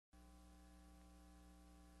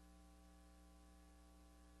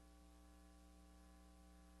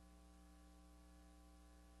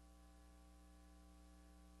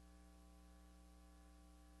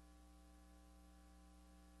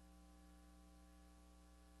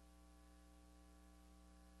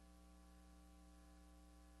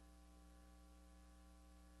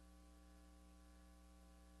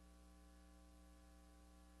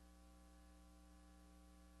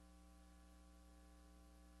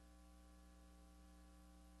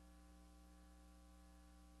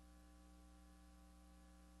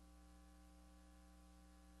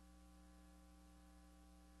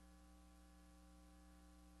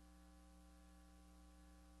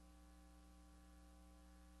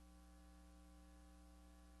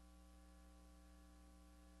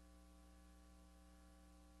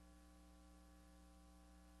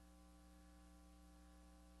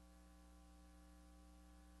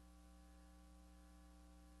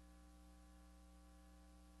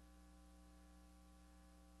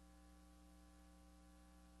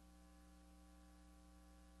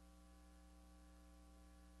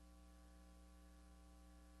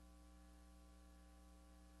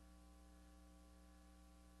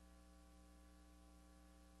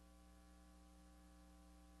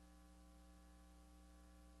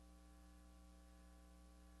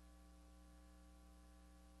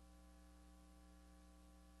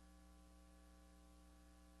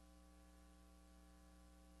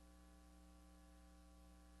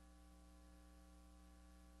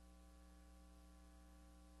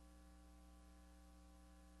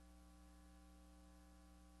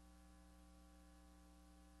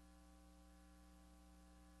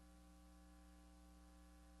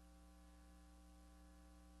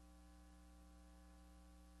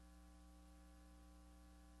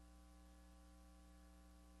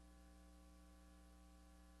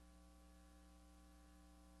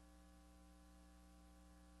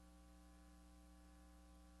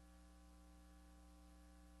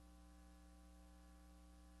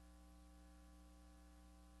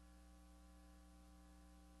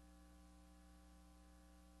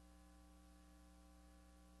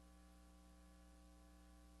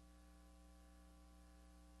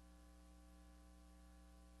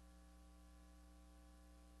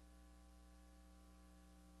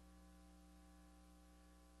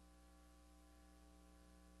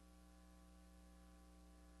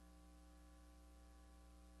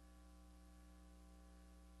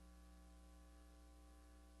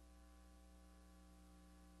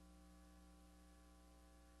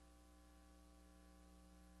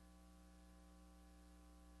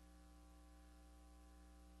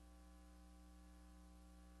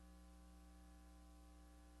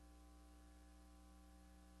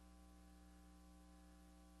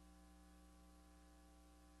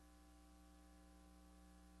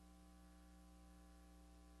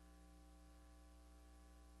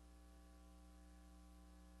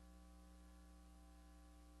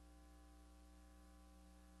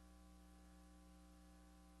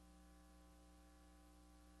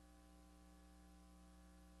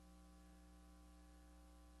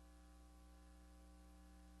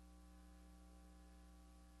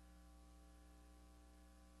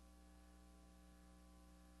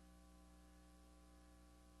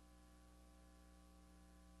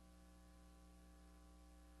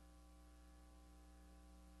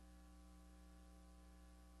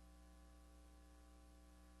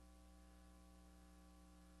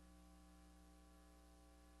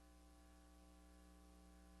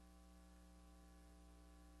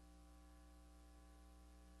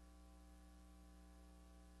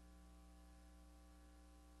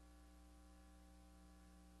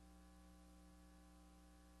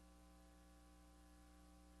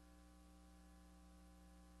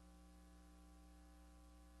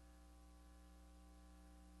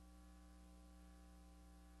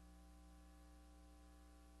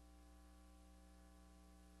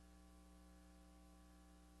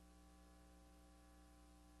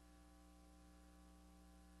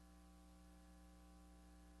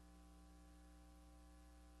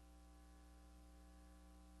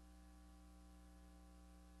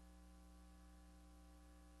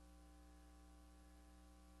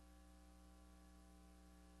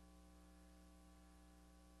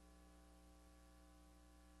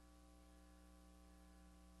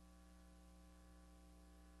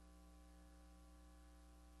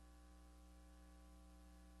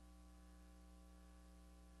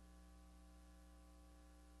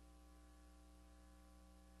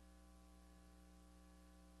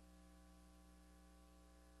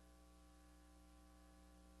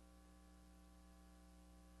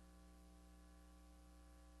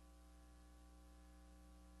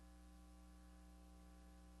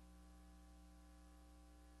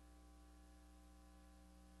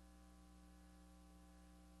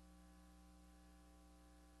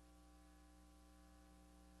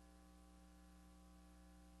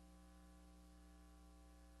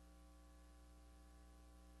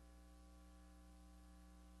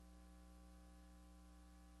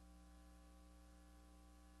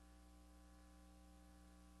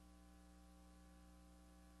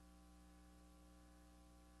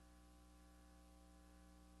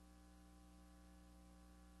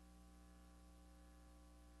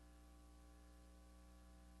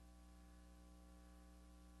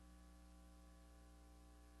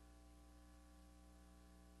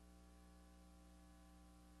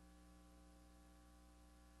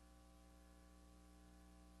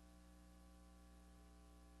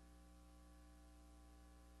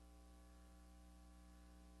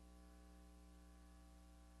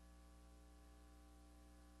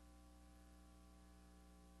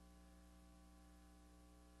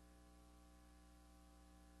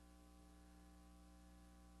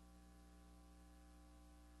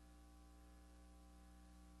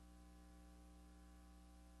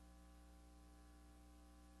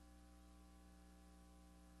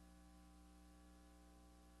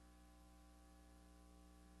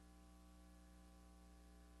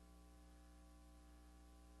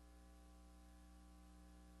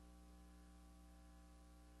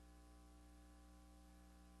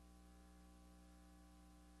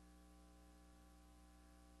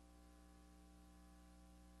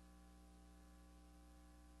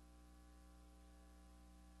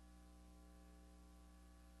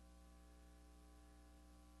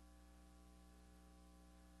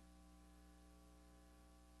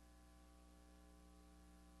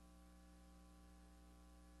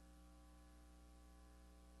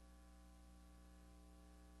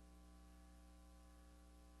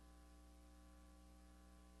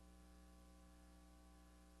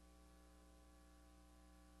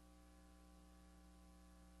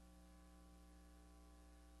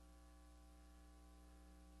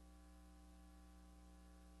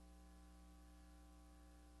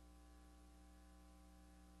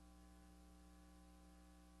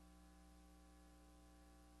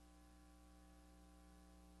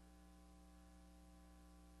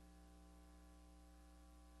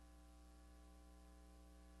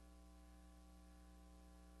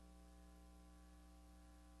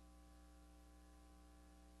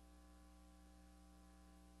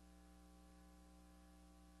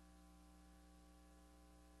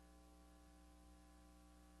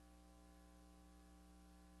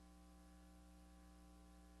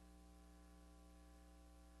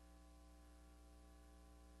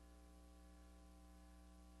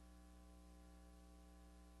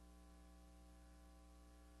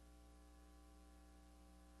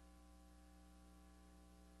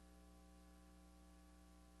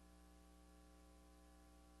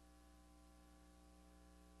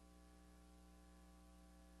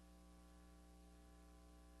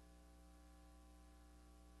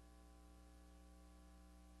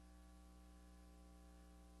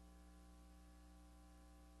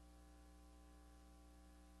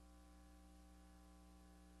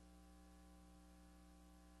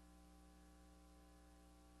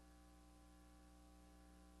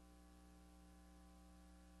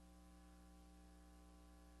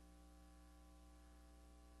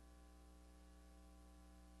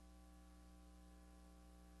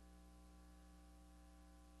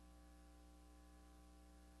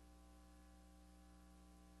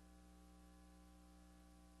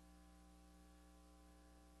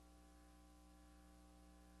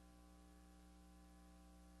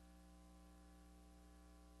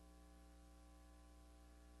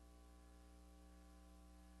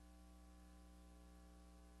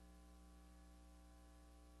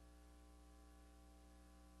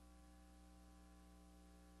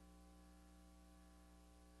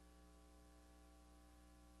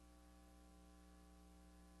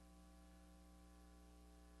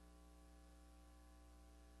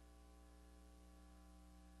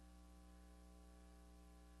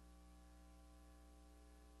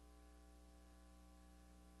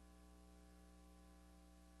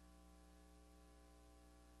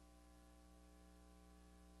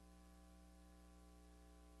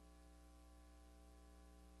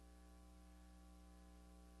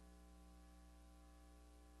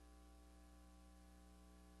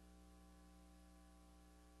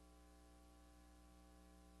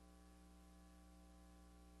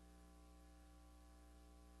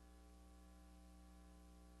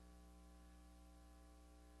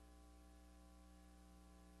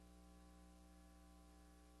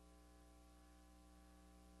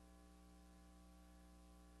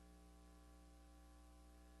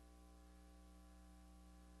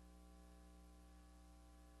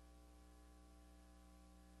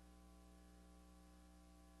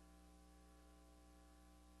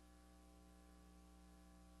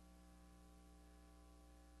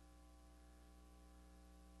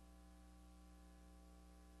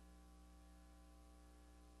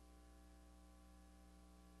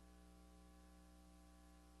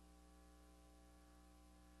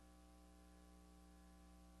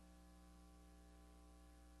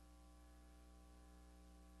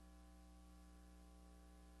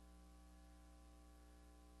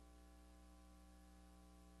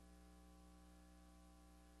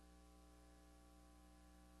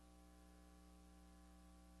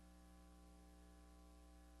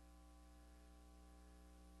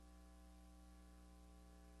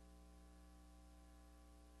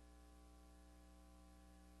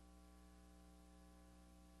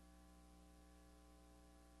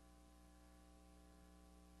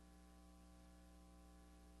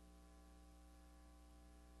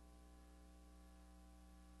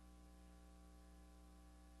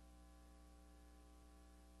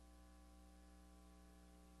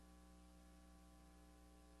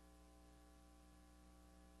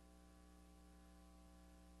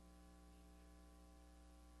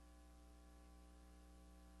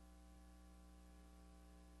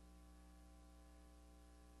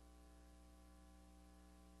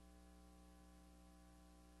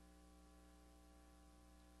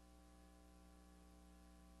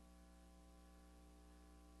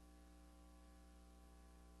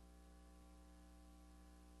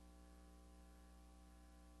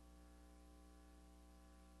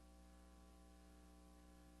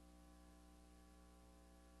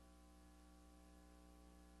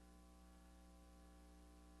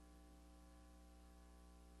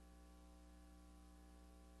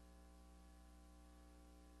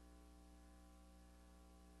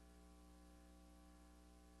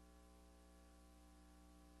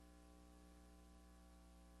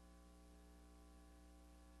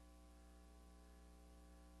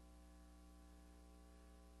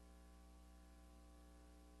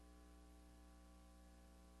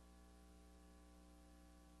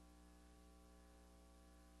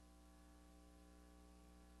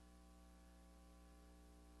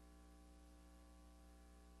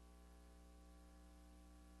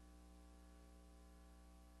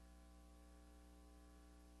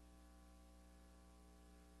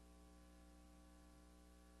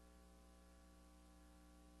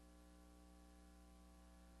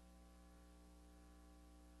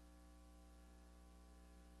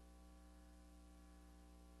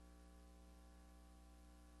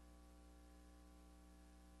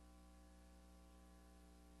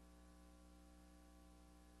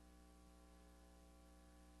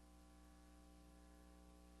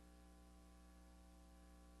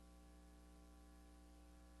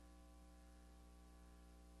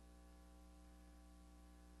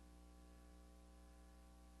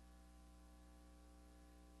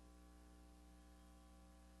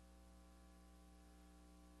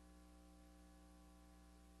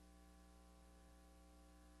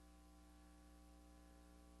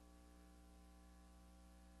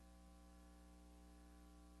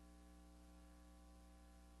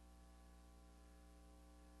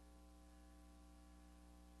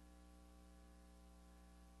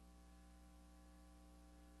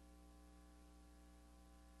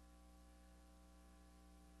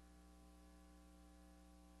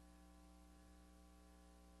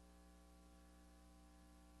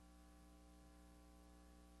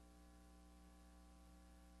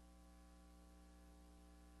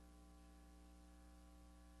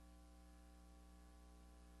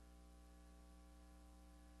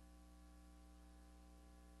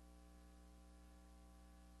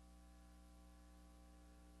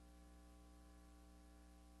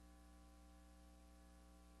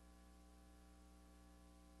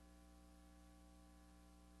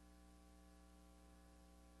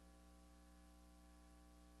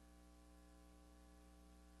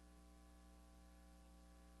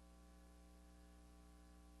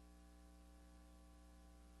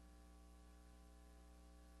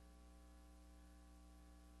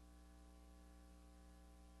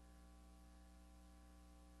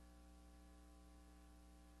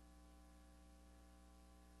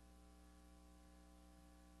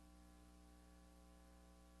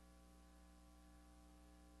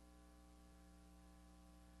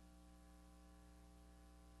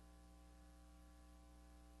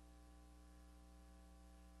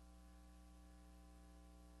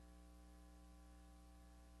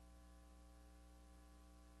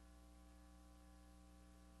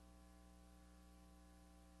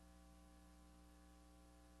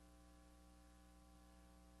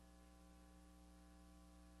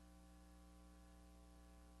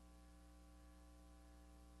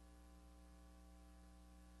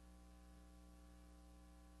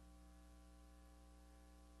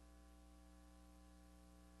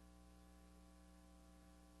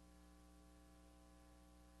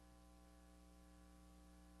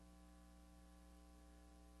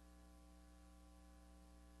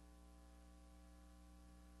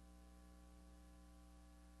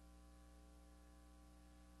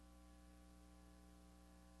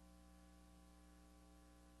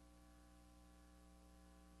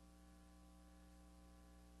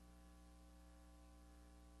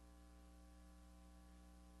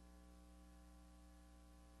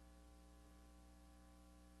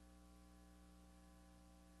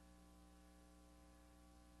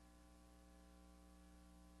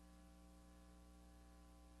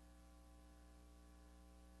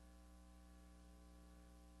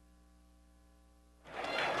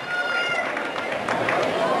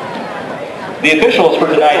The officials for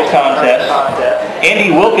tonight's contest: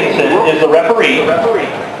 Andy Wilkinson is the referee.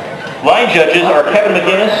 Line judges are Kevin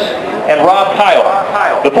McGinnis and Rob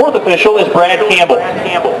Kyle. The fourth official is Brad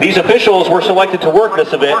Campbell. These officials were selected to work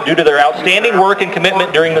this event due to their outstanding work and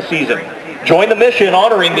commitment during the season. Join the mission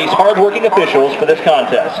honoring these hard-working officials for this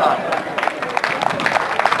contest.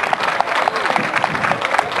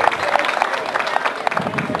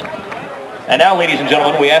 And now, ladies and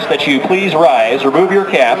gentlemen, we ask that you please rise, remove your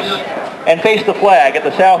caps, and face the flag at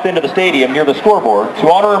the south end of the stadium near the scoreboard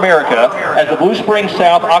to honor America as the Blue Springs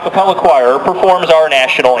South a cappella choir performs our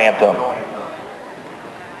national anthem.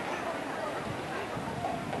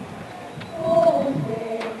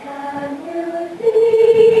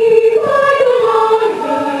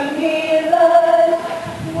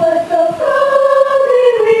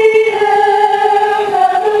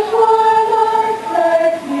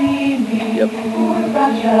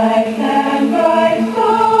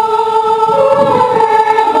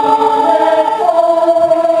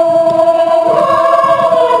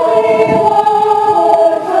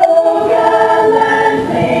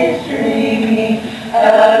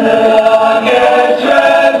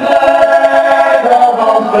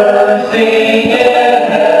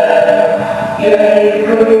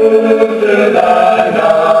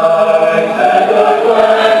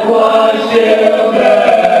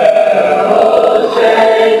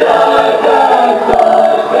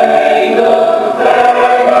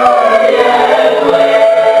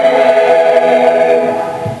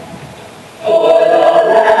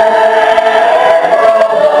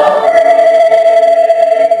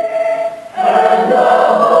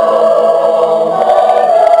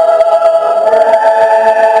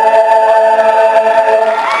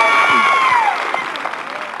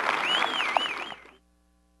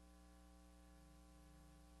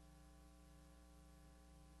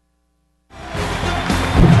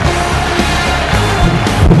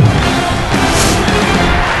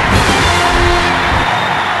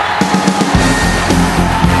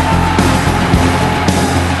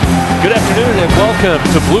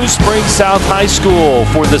 Welcome to Blue Springs South High School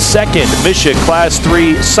for the second MSHSAA Class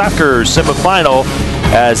 3 soccer semifinal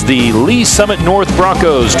as the Lee Summit North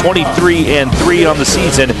Broncos, 23-3 on the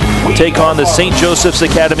season, take on the St. Joseph's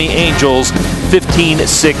Academy Angels,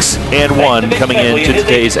 15-6-1 coming into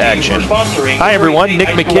today's action. Hi everyone, Nick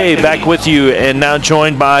McKay back with you and now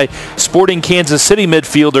joined by Sporting Kansas City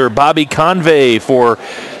midfielder Bobby Convey for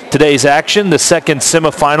today's action, the second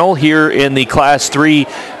semifinal here in the Class 3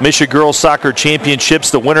 MSHSAA Girls Soccer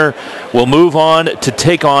Championships. The winner will move on to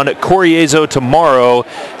take on Coriezo tomorrow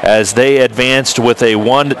as they advanced with a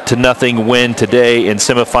 1-0 win today in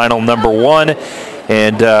semifinal number 1.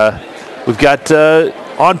 And we've got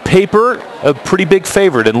on paper a pretty big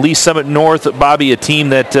favorite in Lee Summit North, Bobby, a team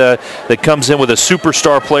that comes in with a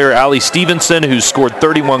superstar player, Allie Stevenson, who's scored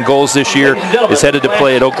 31 goals this year, is headed to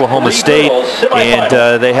play at Oklahoma State,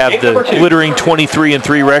 and they have the glittering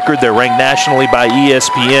 23-3 record. They're ranked nationally by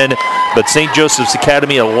ESPN, but St. Joseph's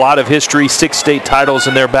Academy, a lot of history, 6 state titles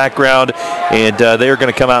in their background, and they're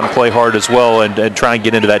going to come out and play hard as well and try and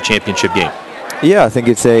get into that championship game. Yeah, I think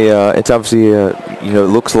it's obviously it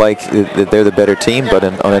looks like that they're the better team, but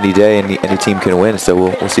on any day any team can win. So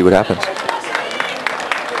we'll see what happens.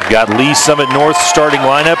 We've got Lee Summit North starting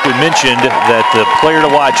lineup. We mentioned that the player to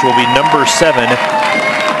watch will be number 7,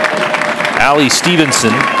 Allie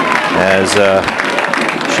Stevenson, as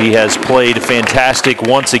she has played fantastic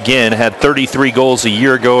once again. Had 33 goals a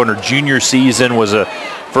year ago in her junior season. Was a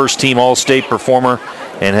first-team All-State performer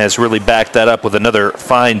and has really backed that up with another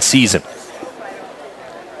fine season.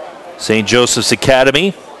 St. Joseph's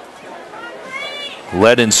Academy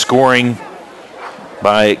led in scoring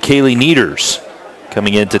by Kaylee Nieders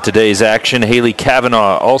coming into today's action. Haley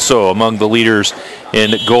Kavanaugh also among the leaders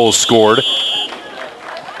in goals scored.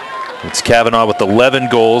 It's Kavanaugh with 11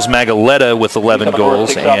 goals, Magaletta with 11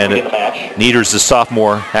 goals, and Nieders, the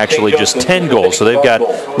sophomore, actually just 10 goals. So they've got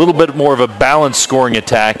a little bit more of a balanced scoring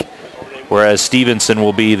attack, whereas Stevenson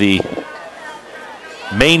will be the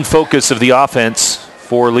main focus of the offense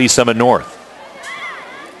for Lee Summit North.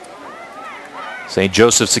 St.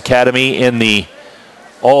 Joseph's Academy in the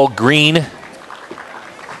all green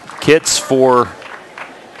kits for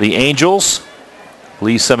the Angels.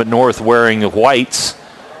 Lee Summit North wearing the whites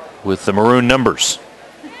with the maroon numbers.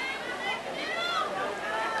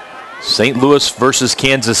 St. Louis versus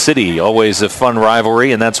Kansas City, always a fun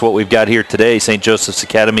rivalry, and that's what we've got here today. St. Joseph's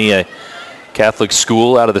Academy, a Catholic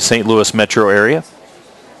school out of the St. Louis metro area,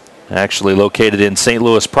 actually located in St.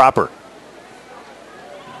 Louis proper.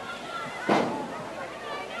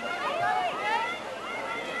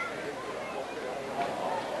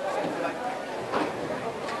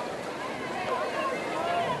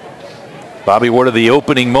 Bobby, what are the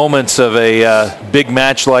opening moments of a big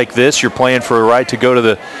match like this? You're playing for a right to go to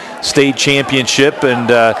the state championship and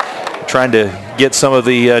trying to get some of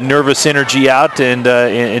the nervous energy out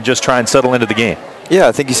and just try and settle into the game. Yeah,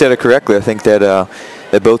 I think you said it correctly. I think that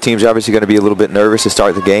that both teams are obviously going to be a little bit nervous to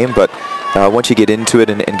start the game, but once you get into it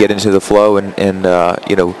and get into the flow and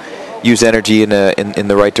you know, use energy in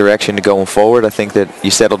the right direction to going forward, I think that you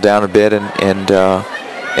settle down a bit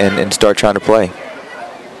and start trying to play.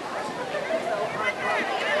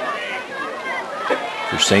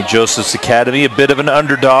 For St. Joseph's Academy, a bit of an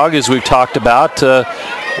underdog, as we've talked about.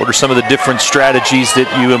 What are some of the different strategies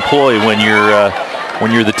that you employ when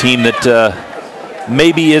you're the team that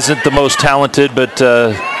maybe isn't the most talented, but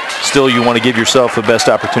still you want to give yourself the best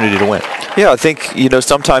opportunity to win? Yeah, I think, you know,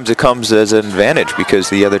 sometimes it comes as an advantage because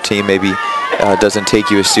the other team maybe doesn't take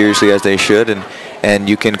you as seriously as they should, and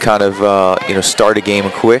you can kind of you know, start a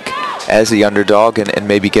game quick as the underdog and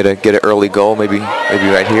maybe get an early goal, maybe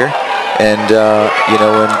right here, and you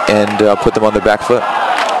know, and put them on their back foot.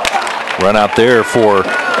 Run out there for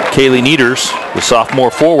Kaylee Nieders, the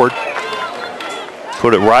sophomore forward.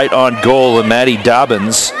 Put it right on goal, and Maddie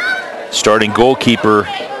Dobbins, starting goalkeeper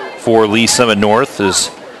for Lee Summit North,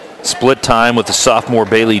 is split time with the sophomore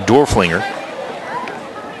Bailey Dorflinger.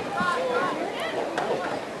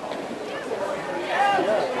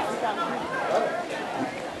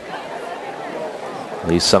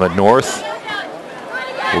 Lee Summit North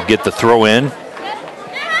will get the throw in.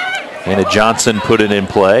 Hannah Johnson put it in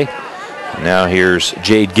play. Now here's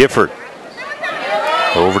Jade Gifford.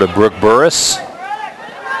 Over to Brooke Burris.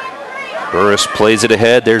 Burris plays it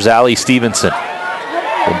ahead. There's Allie Stevenson.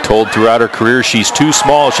 Been told throughout her career she's too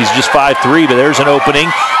small. She's just 5'3", but there's an opening.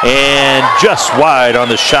 And just wide on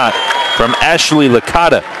the shot from Ashley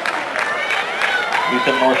Licata.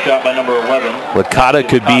 Houston North shot by number 11. Licata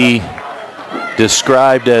could be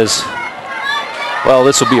described as, well,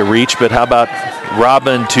 this will be a reach, but how about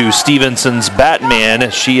Robin to Stevenson's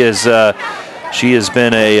Batman? She has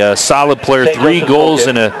been a solid player. 3 goals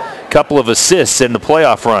and a couple of assists in the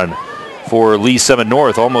playoff run for Lee Summit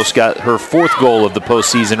North. Almost got her 4th goal of the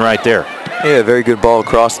postseason right there. Yeah, very good ball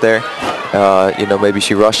across there. You know, maybe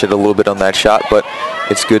she rushed it a little bit on that shot, but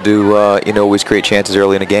it's good to you know, always create chances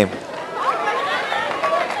early in the game.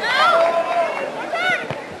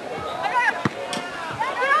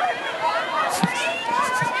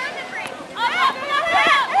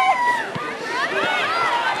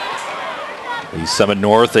 Lee Summit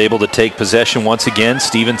North able to take possession once again.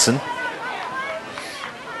 Stevenson.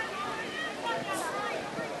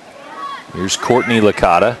 Here's Courtney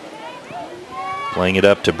Licata playing it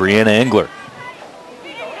up to Brianna Engler.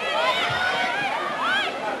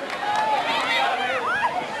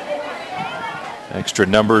 Extra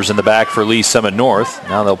numbers in the back for Lee Summit North.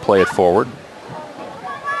 Now they'll play it forward.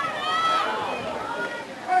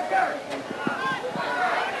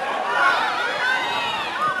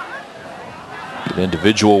 Good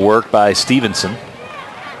individual work by Stevenson.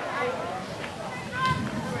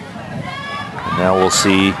 And now we'll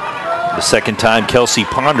see the second time Kelsey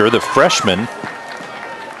Ponder, the freshman,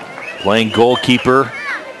 playing goalkeeper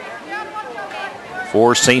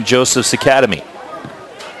for St. Joseph's Academy.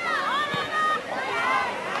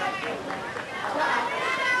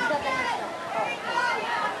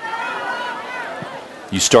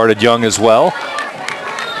 You started young as well,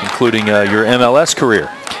 including your MLS career.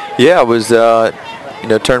 Yeah, I was you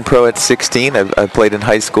know, turned pro at 16. I played in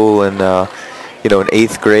high school, and you know, in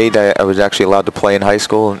 8th grade I was actually allowed to play in high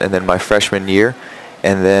school, and then my freshman year,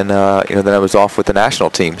 and then you know, then I was off with the national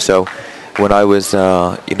team. So when I was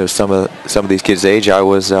you know, some of these kids' age, I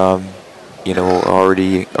was you know,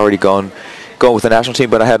 already going with the national team,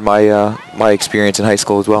 but I had my experience in high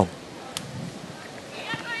school as well.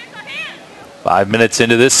 5 minutes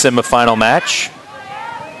into this semifinal match.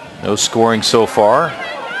 No scoring so far.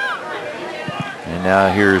 And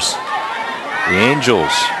now here's the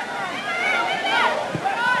Angels.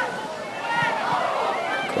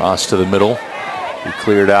 Cross to the middle. Be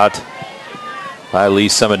cleared out by Lee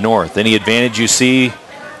Summit North. Any advantage you see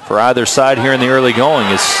for either side here in the early going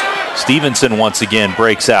as Stevenson once again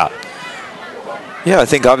breaks out? Yeah, I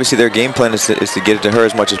think obviously their game plan is to get it to her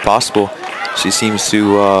as much as possible. She seems to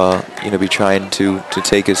you know, be trying to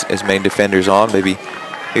take as many defenders on. Maybe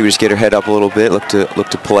just get her head up a little bit, look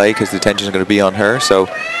to play because the attention is going to be on her. So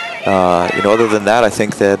you know, other than that, I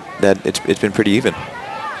think that it's been pretty even.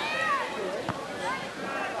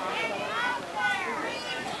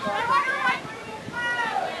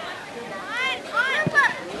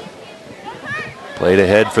 Played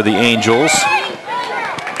ahead for the Angels.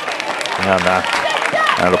 Now knocked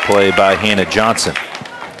out of play by Hannah Johnson,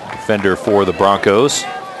 defender for the Broncos.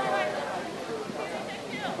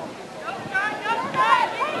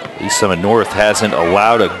 East Summit North hasn't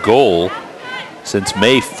allowed a goal since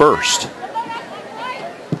May 1st.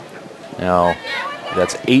 Now,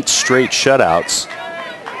 that's 8 straight shutouts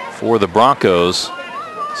for the Broncos.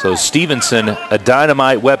 So Stevenson, a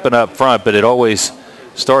dynamite weapon up front, but it always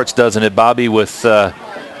starts, doesn't it, Bobby, with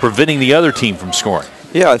preventing the other team from scoring?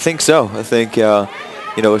 Yeah, I think so. I think a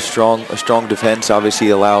strong defense obviously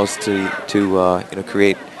allows to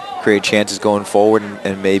create chances going forward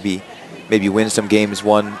and maybe win some games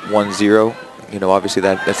 1-0. Obviously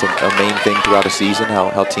that's a main thing throughout a season,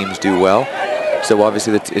 how teams do well. So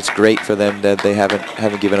obviously it's great for them that they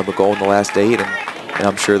haven't given up a goal in the last 8, and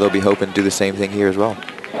I'm sure they'll be hoping to do the same thing here as well.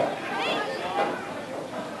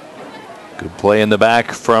 Good play in the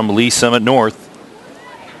back from Lee Summit North.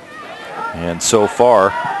 And so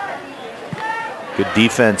far, good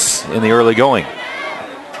defense in the early going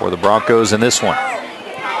for the Broncos in this one.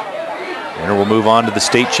 And we'll move on to the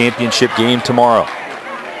state championship game tomorrow.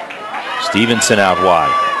 Stevenson out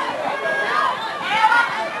wide.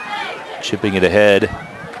 Chipping it ahead.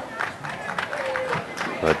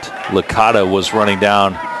 But Licata was running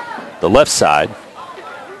down the left side.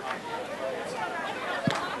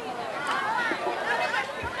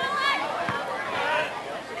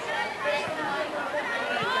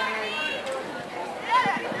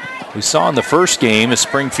 We saw in the first game as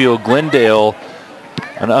Springfield-Glendale,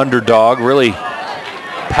 an underdog, really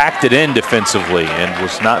packed it in defensively and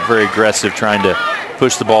was not very aggressive trying to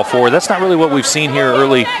push the ball forward. That's not really what we've seen here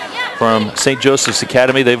early from St. Joseph's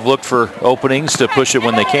Academy. They've looked for openings to push it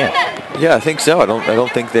when they can. Yeah, I think so. I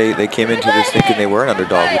don't think they came into this thinking they were an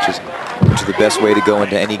underdog, which is the best way to go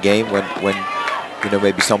into any game when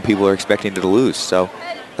maybe some people are expecting to lose. So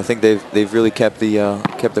I think they've really kept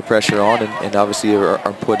the pressure on and obviously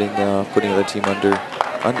are putting the team under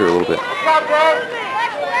a little bit.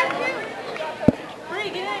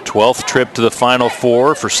 12th trip to the Final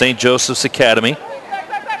Four for St. Joseph's Academy.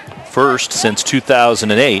 First since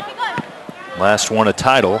 2008. Last won a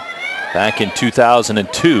title back in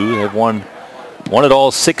 2002. They've won it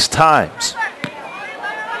all 6 times.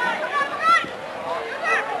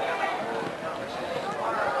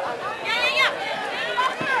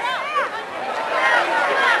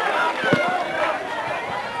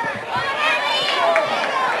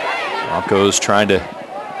 Broncos trying to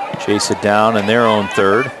chase it down in their own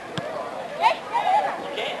third.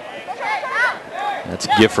 That's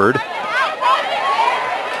Gifford.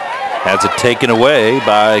 Has it taken away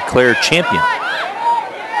by Claire Champion.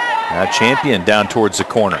 Now Champion down towards the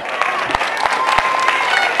corner.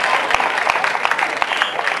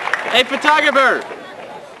 Hey, photographer.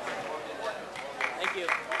 Thank you.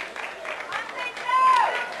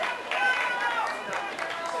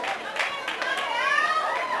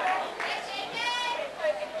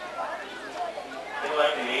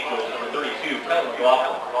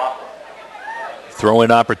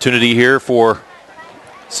 Throw-in opportunity here for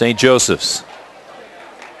St. Joseph's.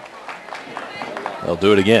 They'll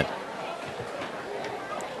do it again.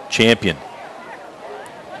 Champion.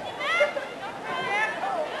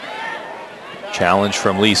 Challenge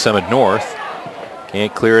from Lee Summit North.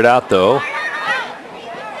 Can't clear it out though.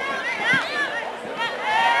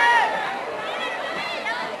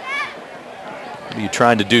 What are you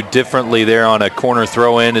trying to do differently there on a corner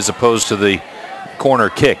throw-in as opposed to the corner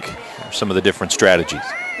kick? Some of the different strategies.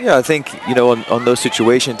 Yeah, I think on those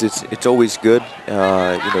situations it's always good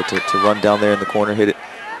to run down there in the corner, hit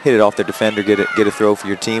it off the defender, get a throw for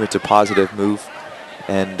your team. It's a positive move,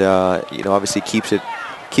 and obviously keeps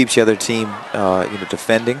the other team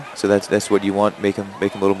defending. So that's what you want. Make them a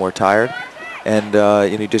little more tired, and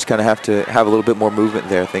you just kind of have to have a little bit more movement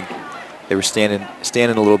there. I think they were standing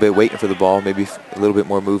a little bit, waiting for the ball. Maybe a little bit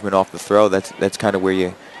more movement off the throw. That's kind of where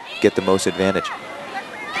you get the most advantage.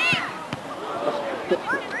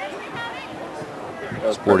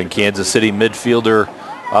 Sporting Kansas City midfielder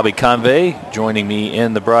Bobby Convey joining me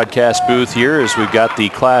in the broadcast booth here as we've got the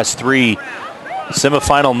Class 3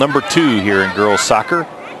 semifinal number 2 here in girls soccer.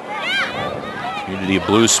 Community of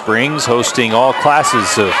Blue Springs hosting all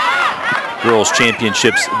classes of girls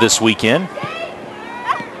championships this weekend.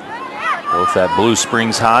 Both at Blue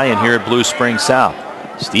Springs High and here at Blue Springs South.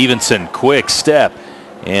 Stevenson, quick step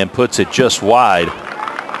and puts it just wide.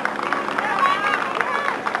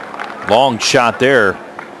 Long shot there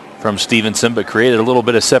from Stevenson, but created a little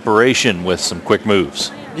bit of separation with some quick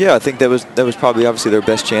moves. Yeah, I think that was probably obviously their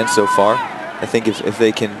best chance so far. I think if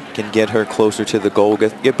they can get her closer to the goal,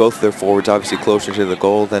 get both their forwards obviously closer to the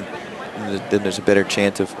goal, then there's a better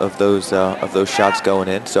chance of those shots going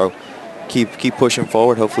in. So keep pushing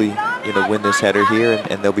forward. Hopefully, win this header here,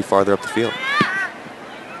 and they'll be farther up the field.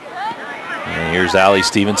 Here's Allie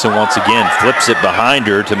Stevenson once again, flips it behind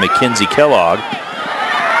her to Mackenzie Kellogg,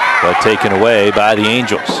 but taken away by the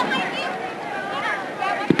Angels.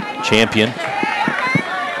 Champion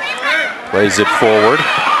plays it forward,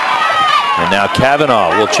 and now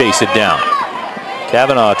Kavanaugh will chase it down.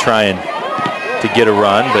 Kavanaugh trying to get a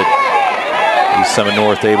run, but East Summit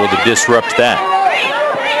North able to disrupt that.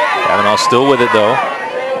 Kavanaugh still with it though.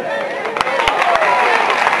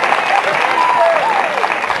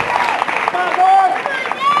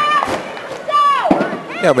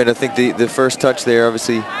 Yeah, I mean, I think the first touch there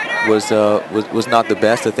obviously was not the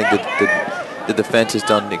best. I think that the defense has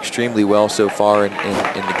done extremely well so far in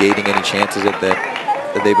negating any chances that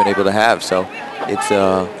they've been able to have. So it's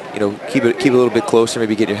you know, keep it a little bit closer,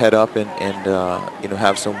 maybe get your head up and you know,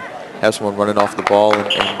 have someone running off the ball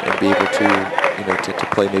and be able to, you know, to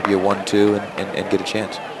play maybe a 1-2 and get a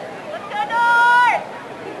chance.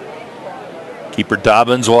 Keeper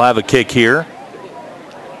Dobbins will have a kick here.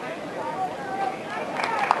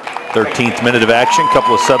 13th minute of action,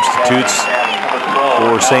 couple of substitutes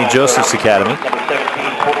for St. Joseph's Academy.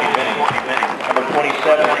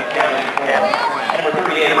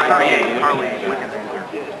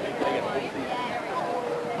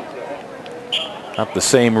 Not the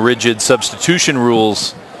same rigid substitution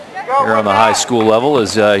rules here on the high school level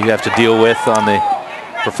as you have to deal with on the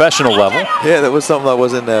professional level. Yeah, that was something I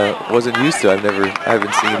wasn't used to. I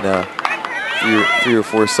haven't seen three or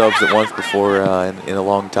four subs at once before in a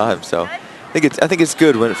long time. So I think it's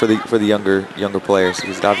good for the younger players,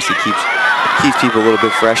 because it obviously keeps people a little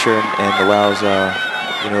bit fresher and allows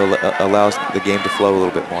you know, allows the game to flow a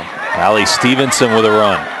little bit more. Allie Stevenson with a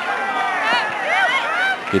run.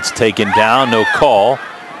 Gets taken down, no call,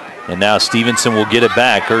 and now Stevenson will get it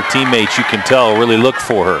back. Her teammates, you can tell, really look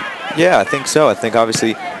for her. Yeah, I think so. I think obviously,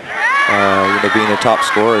 you know, being a top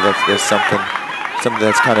scorer, that's something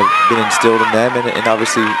that's kind of been instilled in them, and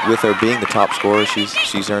obviously with her being the top scorer,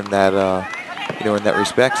 she's earned that, you know, in that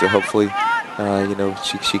respect. So hopefully, you know,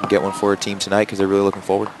 she can get one for her team tonight, because they're really looking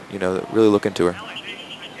forward, you know, really looking to her.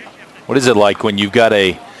 What is it like when you've got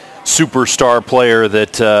a superstar player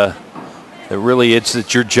that that really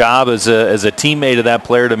it's your job as a teammate of that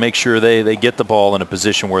player to make sure they get the ball in a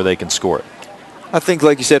position where they can score it? I think,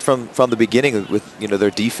 like you said, from the beginning, with, you know, their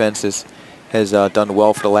defense has done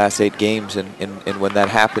well for the last 8 games, and when that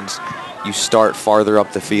happens, you start farther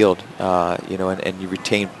up the field, you know, and you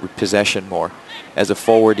retain possession more. As a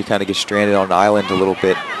forward, you kind of get stranded on an island a little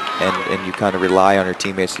bit, and you kind of rely on your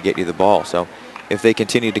teammates to get you the ball. So if they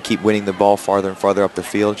continue to keep winning the ball farther and farther up the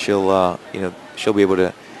field, she'll you know, she'll be able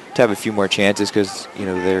to have a few more chances, because, you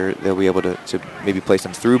know, they'll be able to maybe play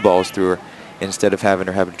some through balls through her instead of having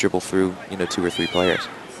her dribble through, you know, 2 or 3 players.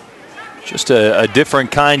 Just a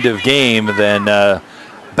different kind of game than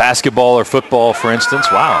basketball or football, for instance.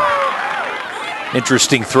 Wow.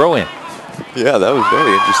 Interesting throw in. Yeah, that was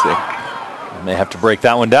very interesting. I may have to break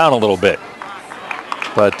that one down a little bit.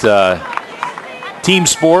 But team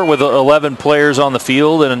sport with 11 players on the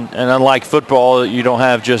field, and unlike football, you don't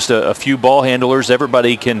have just a few ball handlers.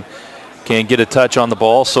 Everybody can get a touch on the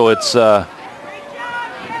ball, so it's a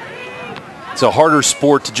harder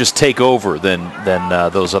sport to just take over than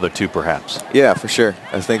those other two, perhaps. Yeah, for sure.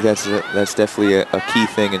 I think that's definitely a key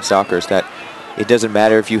thing in soccer, is that it doesn't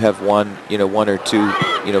matter if you have one or two,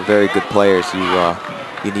 you know, very good players.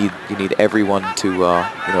 You need everyone to you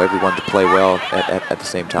know, everyone to play well at the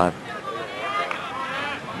same time.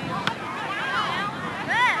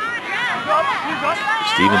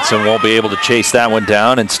 Stevenson won't be able to chase that one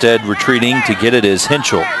down. Instead, retreating to get it is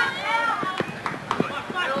Henschel.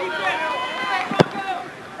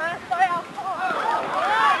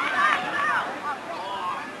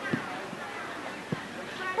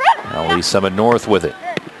 Allie Summit North with it.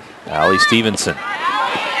 Allie Stevenson.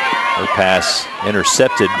 Her pass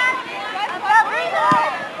intercepted.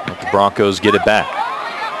 Let the Broncos get it back.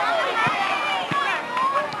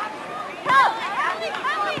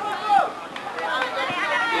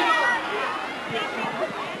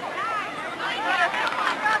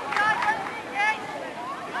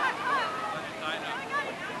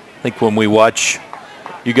 I think when we watch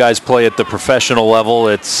you guys play at the professional level,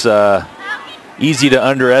 it's easy to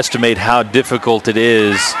underestimate how difficult it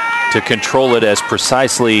is to control it as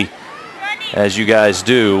precisely as you guys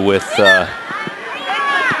do, with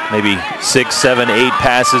maybe 6, 7, 8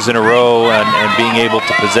 passes in a row and being able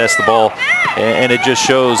to possess the ball. And it just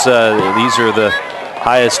shows these are the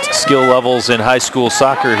highest skill levels in high school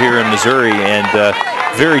soccer here in Missouri, and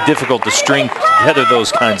very difficult to string together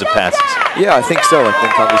those kinds of passes. Yeah, I think so. I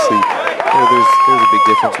think obviously, you know, there's a big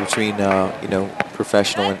difference between you know,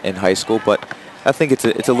 professional and high school, but I think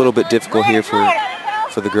it's a little bit difficult here for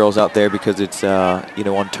for the girls out there because it's you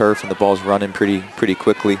know, on turf and the ball's running pretty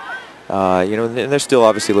quickly. You know, and they're still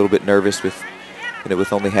obviously a little bit nervous with, you know,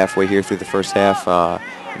 with only halfway here through the first half.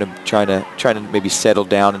 You know, trying to maybe settle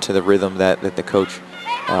down into the rhythm that the coach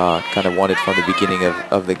kind of wanted from the beginning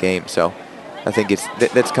of the game. So I think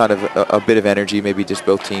that's kind of a bit of energy. Maybe just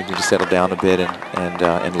both teams need to settle down a bit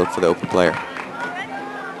and look for the open player.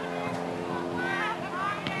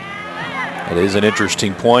 It is an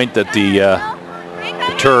interesting point that the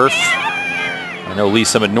turf, I know Lee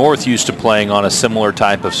Summit North used to playing on a similar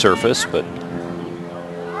type of surface, but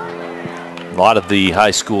a lot of the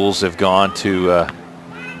high schools have gone to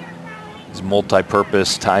these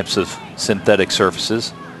multi-purpose types of synthetic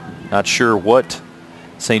surfaces. Not sure what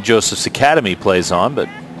St. Joseph's Academy plays on, but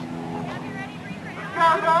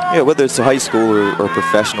yeah, whether it's a high school or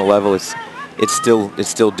professional level, it's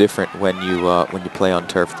still different when you play on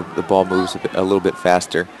turf. The ball moves a little bit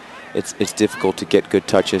faster. It's difficult to get good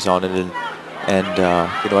touches on it, and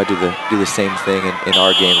you know, I do the same thing in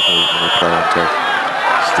our games when we play on turf.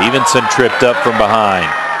 Stevenson tripped up from behind.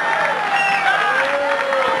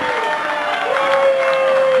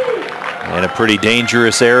 And a pretty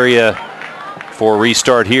dangerous area for a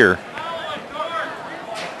restart here.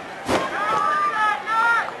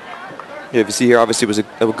 Yeah, if you see here, obviously it was a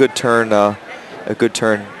good turn,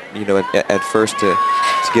 you know, at first to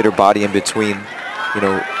get her body in between, you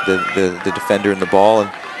know, the defender and the ball, and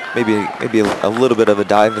maybe a little bit of a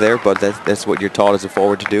dive there, but that's what you're taught as a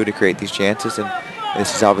forward to do, to create these chances, and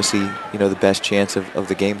this is obviously, you know, the best chance of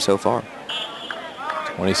the game so far.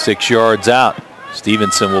 26 yards out.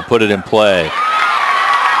 Stevenson will put it in play.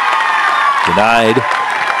 Denied.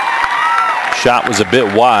 Shot was a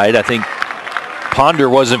bit wide. I think Ponder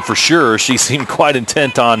wasn't for sure. She seemed quite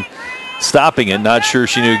intent on stopping it. Not sure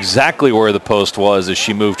she knew exactly where the post was as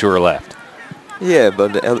she moved to her left. Yeah,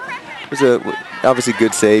 but it was obviously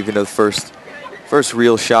good save. You know, the first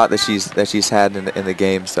real shot that she's had in the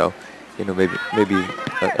game. So, you know, maybe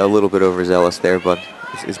a little bit overzealous there, but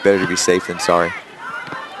it's better to be safe than sorry.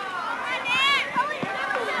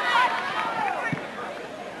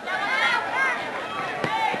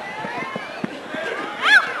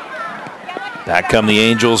 Back come the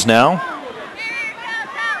Angels now.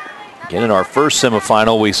 Again, in our first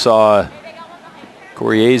semifinal, we saw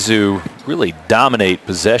Koriezu really dominate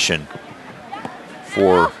possession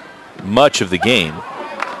for much of the game.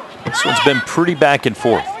 This one's been pretty back and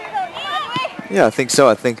forth. Yeah, I think so.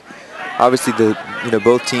 I think obviously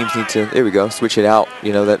both teams need to, there we go, switch it out.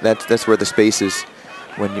 You know, that's where the space is.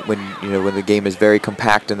 When the game is very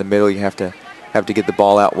compact in the middle, you have to get the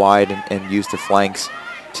ball out wide and use the flanks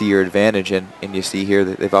to your advantage, and you see here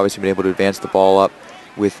that they've obviously been able to advance the ball up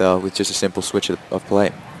with just a simple switch of play.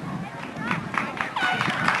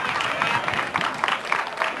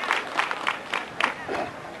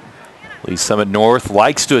 Lee Summit North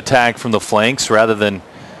likes to attack from the flanks rather than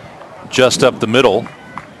just up the middle.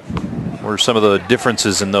 What are some of the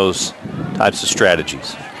differences in those types of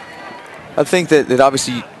strategies? I think that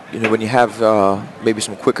obviously, you know, when you have maybe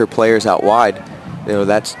some quicker players out wide, you know,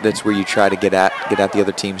 that's where you try to get at the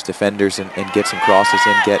other team's defenders and get some crosses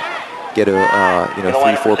in, get a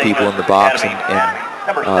 3-4 people in the box and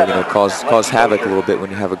you know, cause havoc a little bit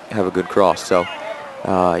when you have a good cross. So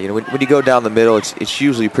you know, when you go down the middle, it's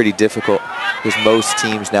usually pretty difficult because most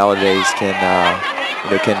teams nowadays can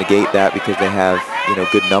negate that because they have, you know,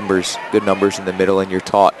 good numbers in the middle, and you're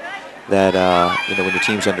taught that you know, when your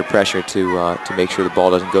team's under pressure to make sure the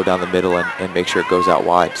ball doesn't go down the middle and make sure it goes out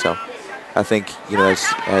wide. So I think, you know,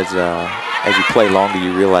 as you play longer,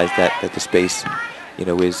 you realize that the space, you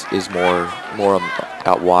know, is more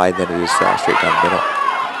out wide than it is straight down the middle.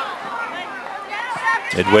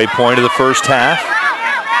 Midway point of the first half.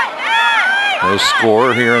 No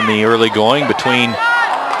score here in the early going between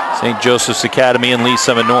St. Joseph's Academy and Lee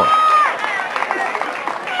Summit North.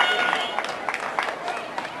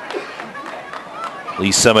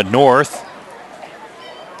 Lee Summit North,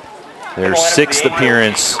 their 6th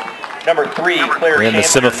appearance in the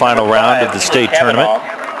semifinal round of the state tournament.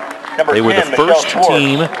 They were the first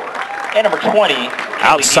team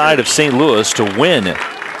outside of St. Louis to win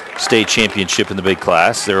state championship in the big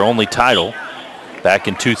class. Their only title back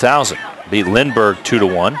in 2000. Beat Lindbergh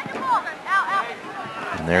 2-1.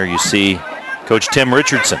 And there you see Coach Tim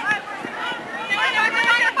Richardson.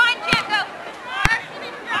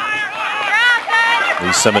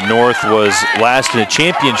 Lee Summit North was last in a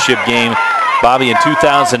championship game, Bobby, in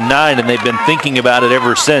 2009, and they've been thinking about it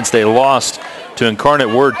ever since. They lost to Incarnate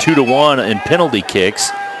Word 2-1 in penalty kicks.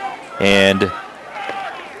 And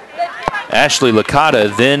Ashley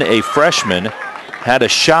Licata, then a freshman, had a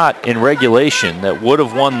shot in regulation that would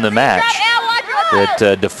have won the match.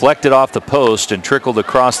 that deflected off the post and trickled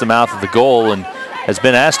across the mouth of the goal, and has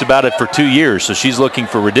been asked about it for 2 years, so she's looking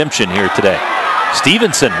for redemption here today.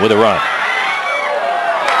 Stevenson with a run.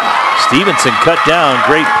 Stevenson cut down.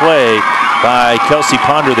 Great play by Kelsey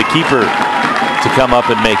Ponder, the keeper, to come up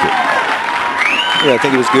and make it. Yeah, I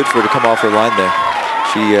think it was good for her to come off her line there.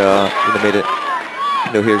 She made it.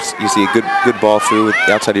 Here's you see a good ball through with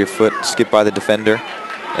the outside of your foot, skip by the defender,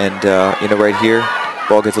 and right here,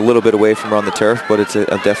 ball gets a little bit away from her on the turf, but it's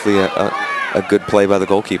definitely a good play by the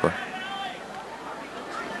goalkeeper.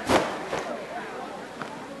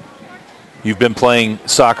 You've been playing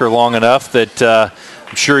soccer long enough that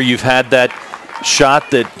I'm sure you've had that shot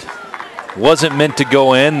that wasn't meant to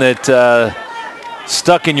go in, that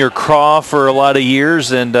stuck in your craw for a lot of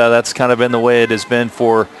years, and that's kind of been the way it has been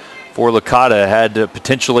for Licata. Had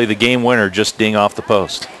potentially the game winner just ding off the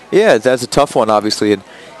post. Yeah, that's a tough one, obviously,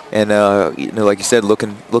 and like you said,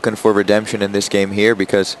 looking for redemption in this game here,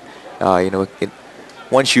 because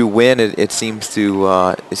once you win, it seems to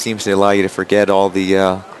allow you to forget all the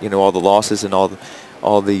all the losses and all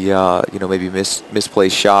the maybe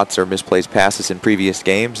misplaced shots or misplaced passes in previous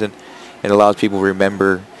games, and it allows people to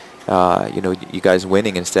remember you guys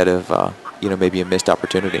winning instead of maybe a missed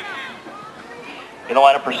opportunity. In the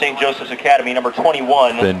lineup for St. Joseph's Academy, number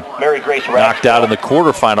 21, been Mary Grace Ragsdale. Knocked out in the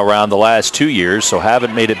quarterfinal round the last 2 years, so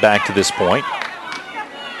haven't made it back to this point.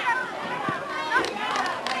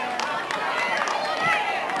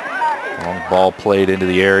 Long ball played into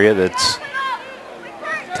the area that's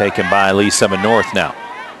taken by Lee Summit North now.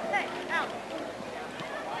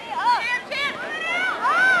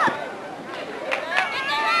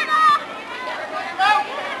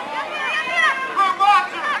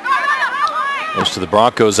 Most of the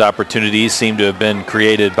Broncos' opportunities seem to have been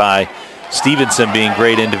created by Stevenson being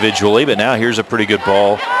great individually, but now here's a pretty good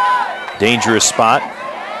ball. Dangerous spot.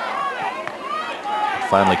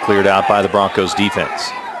 Finally cleared out by the Broncos defense.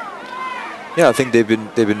 Yeah, I think they've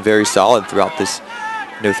been very solid throughout this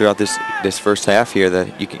this first half here.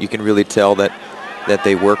 That you can really tell that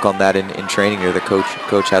they work on that in training here. The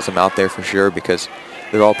coach has them out there for sure, because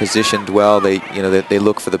they're all positioned well. They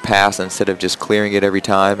look for the pass instead of just clearing it every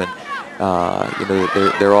time, and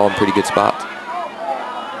they're all in pretty good spots.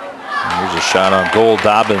 Here's a shot on goal.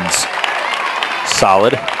 Dobbins,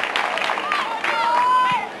 solid.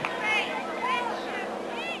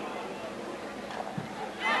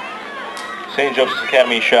 St. Joseph's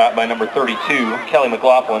Academy shot by number 32, Kelly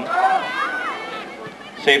McLaughlin.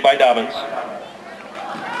 Saved by Dobbins.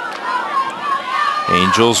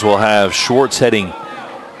 Angels will have Schwartz heading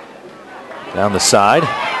down the side.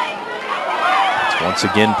 It's once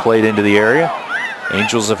again played into the area.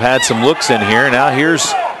 Angels have had some looks in here. Now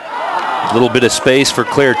here's a little bit of space for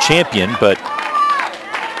Claire Champion, but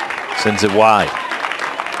sends it wide.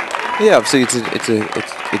 Yeah, obviously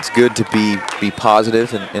it's good to be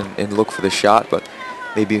positive and look for the shot, but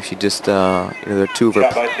maybe if you just there are two of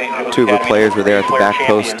her players were there at the back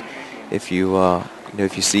post. If you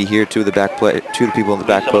if you see here, two of the people in the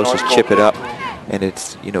back post just chip it up, and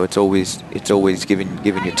it's always giving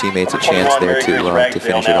your teammates a chance there to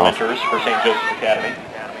finish it off.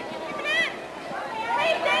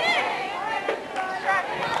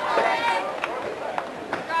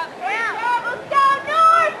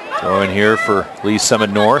 Throw in here for Lee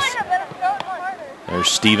Summit North. There's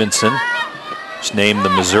Stevenson. She's named the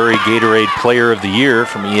Missouri Gatorade Player of the Year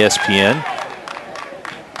from ESPN.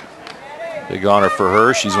 Big honor for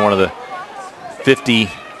her. She's one of the 50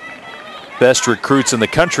 best recruits in the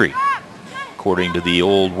country, according to the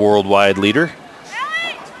old worldwide leader.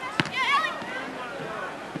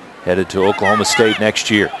 Headed to Oklahoma State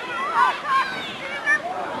next year.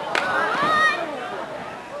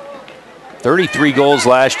 33 goals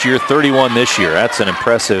last year, 31 this year. That's an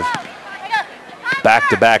impressive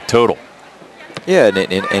back-to-back total. Yeah,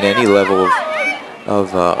 in any level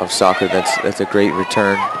of soccer, that's a great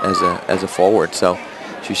return as a forward. So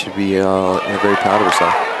she should be very proud of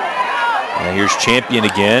herself. And here's Champion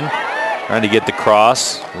again, trying to get the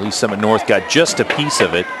cross. Lee Summit North got just a piece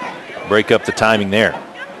of it. Break up the timing there.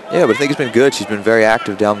 Yeah, but I think it's been good. She's been very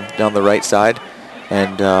active down the right side.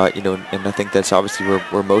 And and I think that's obviously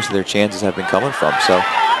where most of their chances have been coming from. So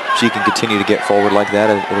if she can continue to get forward like that,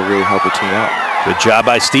 it'll really help her team out. Good job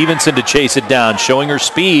by Stevenson to chase it down, showing her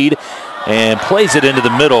speed, and plays it into the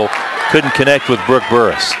middle. Couldn't connect with Brooke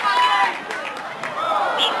Burris.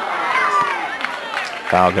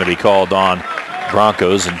 Foul going to be called on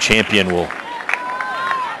Broncos, and Champion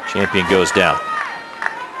goes down.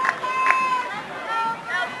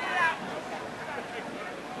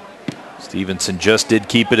 Stevenson just did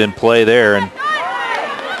keep it in play there, and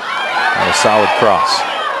a solid cross.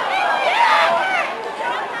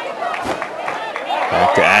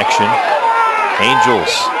 Back to action. Angels.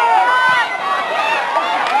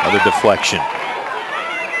 Another deflection.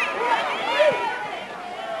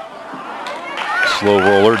 Slow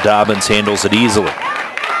roller. Dobbins handles it easily.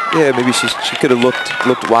 Yeah, maybe she could have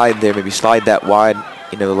looked wide there. Maybe slide that wide.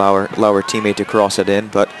 Allow her teammate to cross it in.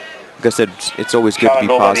 But like I said, it's always good to be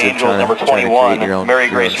positive. Trying to create your own Mary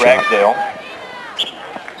Grace Ragsdale.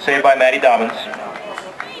 Saved by Maddie Dobbins.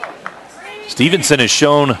 Stevenson has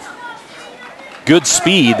shown good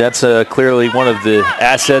speed. That's clearly one of the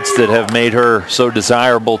assets that have made her so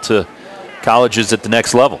desirable to colleges at the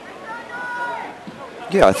next level.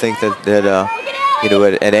 Yeah, I think that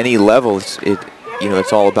at any level,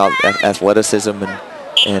 it's all about athleticism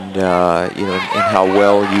and how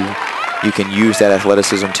well you can use that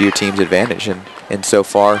athleticism to your team's advantage. And so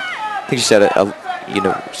far, I think she had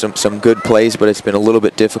some good plays, but it's been a little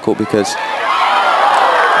bit difficult because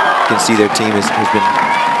you can see their team has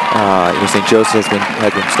been, St. Joseph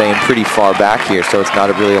has been staying pretty far back here, so it's not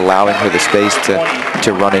really allowing her the space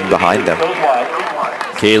to run in behind them.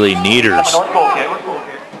 Kaylee Nieders,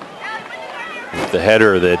 the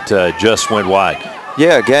header that just went wide.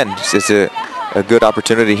 Yeah, again, it's a good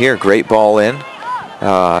opportunity here. Great ball in,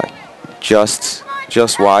 just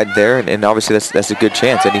wide there, and obviously that's a good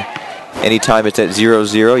chance. Anytime it's at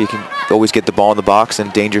 0-0, you can always get the ball in the box,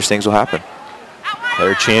 and dangerous things will happen.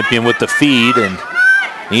 Their champion with the feed, and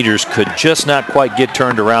Nieders could just not quite get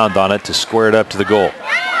turned around on it to square it up to the goal.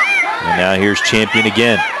 And now here's Champion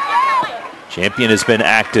again. Champion has been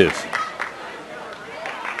active.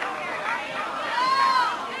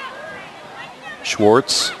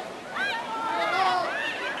 Schwartz.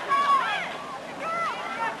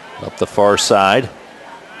 Up the far side.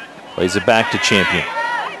 Plays it back to Champion.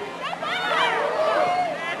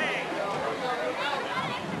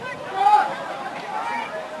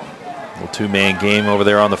 Little two-man game over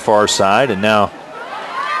there on the far side, and now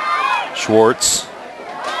Schwartz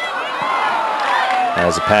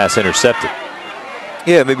has a pass intercepted.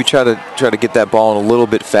 Yeah, maybe try to get that ball in a little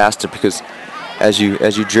bit faster, because as you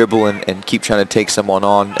dribble and keep trying to take someone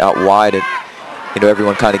on out wide,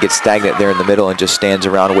 everyone kind of gets stagnant there in the middle and just stands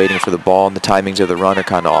around waiting for the ball, and the timings of the run are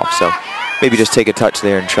kind of off. So maybe just take a touch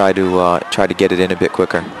there and try to get it in a bit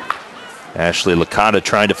quicker. Ashley Licata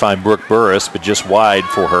trying to find Brooke Burris, but just wide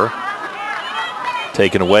for her.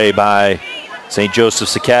 Taken away by St.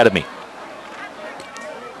 Joseph's Academy.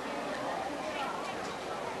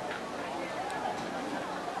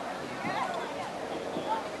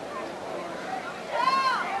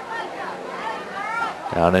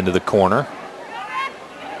 Down into the corner.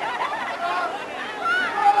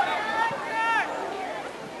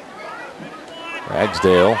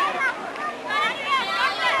 Ragsdale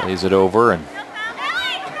plays it over, and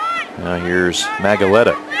now here's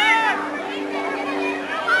Magaletta.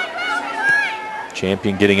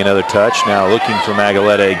 Champion getting another touch, now looking for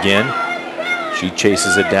Magaletta again. She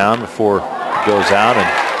chases it down before it goes out, and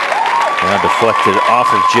now deflected off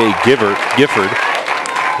of Jay Gifford,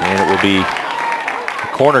 and it will be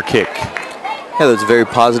a corner kick. Yeah, that was a very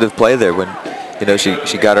positive play there when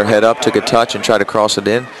she got her head up, took a touch, and tried to cross it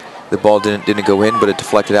in. The ball didn't go in, but it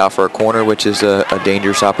deflected out for a corner, which is a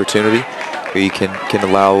dangerous opportunity where you can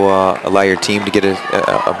allow your team to get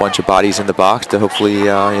a bunch of bodies in the box to hopefully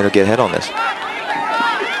get ahead on this.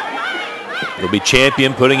 It'll be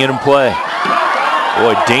Champion putting it in play.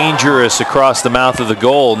 Boy, dangerous across the mouth of the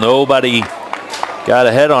goal. Nobody got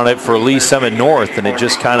ahead on it for Lee Summit North, and it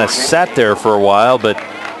just kind of sat there for a while, but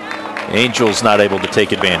Angels not able to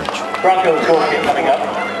take advantage.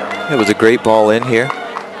 It was a great ball in here.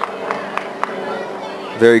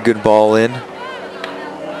 Very good ball in.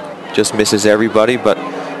 Just misses everybody, but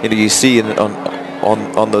you see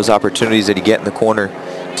on those opportunities that you get in the corner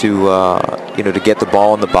to get the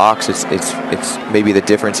ball in the box, it's maybe the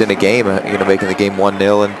difference in a game, making the game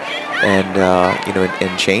 1-0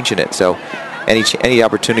 and changing it. So any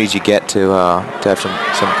opportunities you get to have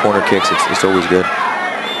some corner kicks, it's always good.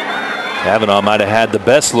 Kavanaugh might have had the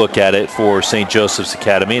best look at it for St. Joseph's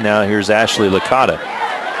Academy. Now here's Ashley Licata.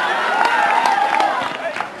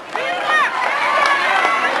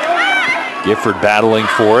 Gifford battling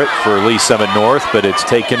for it for Lee Summit North, but it's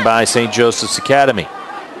taken by St. Joseph's Academy.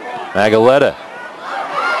 Magaletta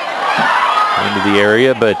into the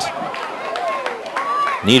area, but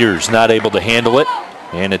Nieders not able to handle it,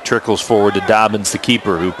 and it trickles forward to Dobbins, the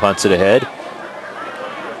keeper, who punts it ahead.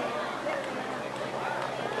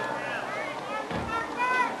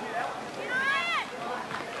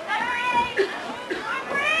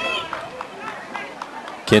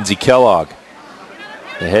 Kenzie Kellogg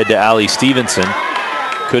ahead to Allie Stevenson.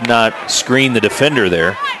 Could not screen the defender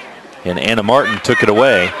there, and Anna Martin took it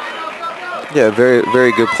away. Yeah, very,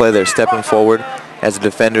 very good play there, stepping forward. As a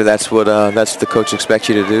defender, that's what the coach expects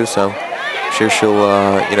you to do. So, I'm sure she'll,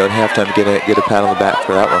 you know, at halftime get a pat on the back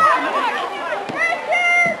for that one.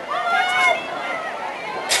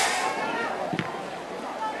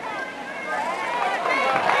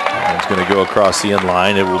 It's going to go across the end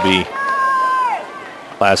line. It will be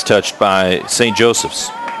last touched by St. Joseph's.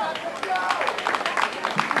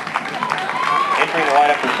 Entering the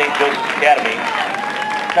lineup for St. Joseph's Academy,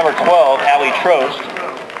 number 12, Allie Trost,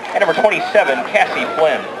 and number 27, Cassie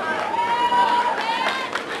Flynn.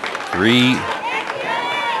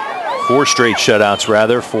 4 straight shutouts,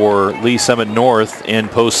 rather, for Lee Summit North in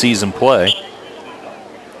postseason play.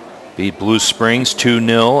 Beat Blue Springs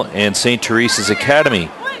 2-0 and St. Teresa's Academy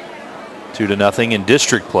 2-0 in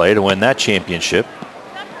district play to win that championship.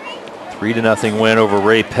 3-0 win over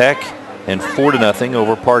Ray Peck and 4-0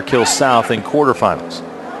 over Park Hill South in quarterfinals.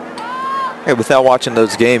 Yeah, without watching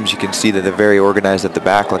those games, you can see that they're very organized at the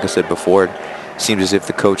back. Like I said before, it seems as if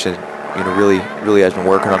the coach has, you know, really has been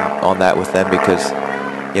working on that with them, because,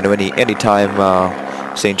 you know, any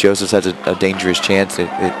time St. Joseph's has a dangerous chance, it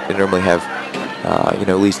normally have you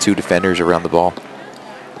know, at least 2 defenders around the ball.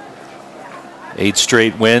 8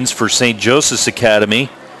 straight wins for St. Joseph's Academy,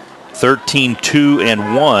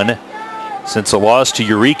 13-2-1 since a loss to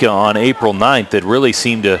Eureka on April 9th that really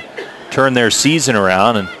seemed to turn their season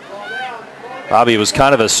around. And Bobby, it was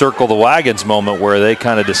kind of a circle the wagons moment where they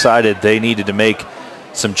kind of decided they needed to make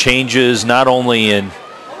some changes, not only in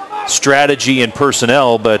strategy and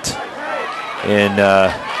personnel, but in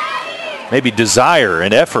maybe desire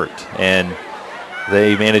and effort. And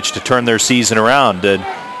they managed to turn their season around. And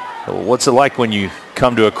what's it like when you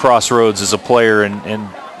come to a crossroads as a player and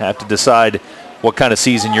have to decide what kind of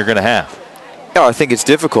season you're going to have? Yeah, I think it's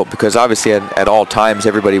difficult because obviously at all times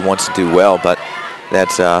everybody wants to do well, but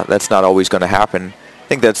that's not always going to happen. I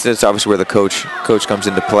think that's obviously where the coach comes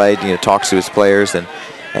into play. You know, talks to his players and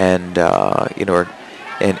you know,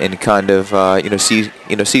 and kind of you know,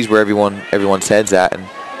 sees where everyone's head's at, and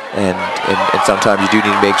sometimes you do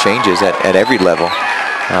need to make changes at every level.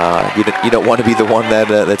 You don't want to be the one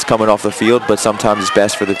that's coming off the field, but sometimes it's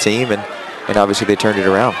best for the team, and obviously they turned it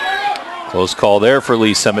around. Close call there for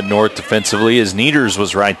Lee Summit North defensively, as Needers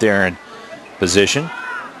was right there in position.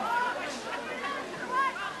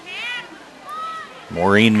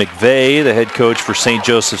 Maureen McVeigh, the head coach for St.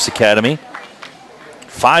 Joseph's Academy.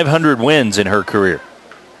 500 wins in her career,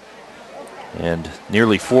 and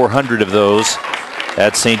nearly 400 of those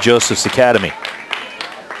at St. Joseph's Academy.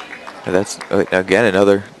 And that's again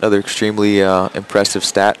another extremely impressive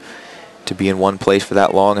stat. To be in one place for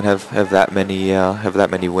that long and have that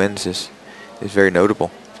many wins is very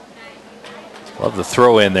notable. Love the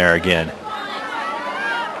throw in there again.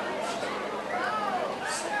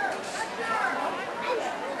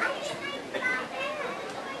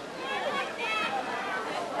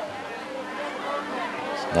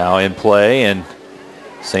 Now in play, and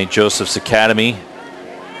St. Joseph's Academy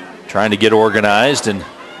trying to get organized and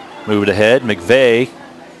move it ahead. McVeigh,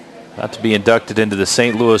 about to be inducted into the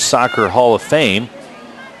St. Louis Soccer Hall of Fame,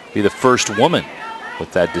 be the first woman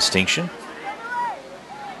with that distinction.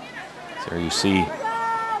 There you see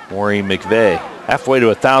Maureen McVeigh, halfway to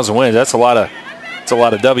 1,000 wins. That's a lot of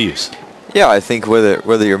W's. Yeah, I think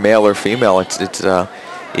whether you're male or female,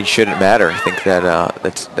 it shouldn't matter. I think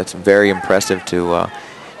that's very impressive to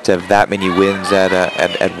have that many wins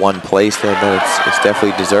at one place. That it's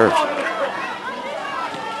definitely deserved.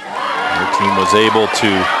 Your team was able to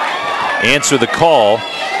answer the call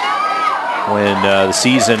when the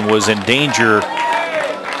season was in danger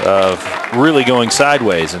of really going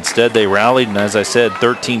sideways. Instead, they rallied, and as I said,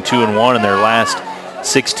 13-2-1 in their last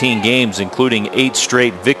 16 games, including 8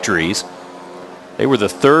 straight victories. They were the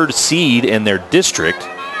 3rd seed in their district,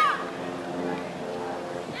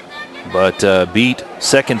 but beat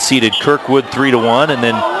 2nd-seeded Kirkwood 3-1, and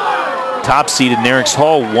then top-seeded Narix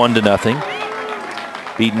Hall 1-0.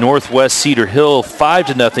 Beat Northwest Cedar Hill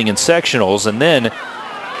 5-0 in sectionals, and then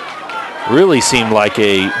really seemed like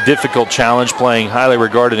a difficult challenge playing highly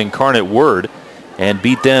regarded Incarnate Word, and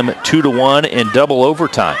beat them 2-1 in double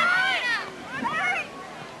overtime.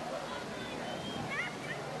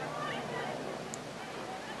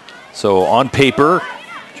 So on paper,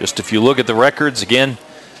 just if you look at the records, again,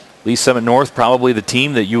 Lee Summit North probably the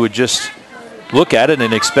team that you would just look at it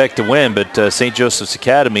and expect to win, but St. Joseph's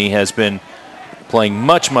Academy has been playing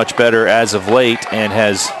much better as of late and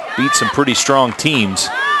has beat some pretty strong teams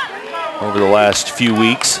over the last few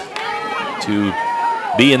weeks to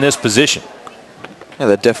be in this position. Yeah,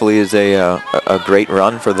 that definitely is a great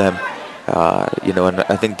run for them. You know, and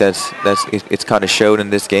I think it's kind of showed in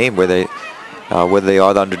this game where they, whether they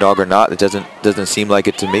are the underdog or not. It doesn't seem like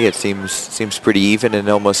it to me. It seems pretty even, and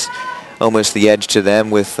almost the edge to them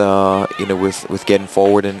with with getting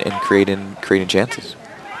forward and creating chances.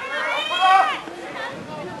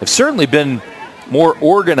 They've certainly been more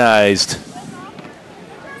organized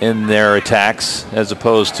in their attacks as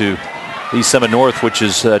opposed to East Summit North, which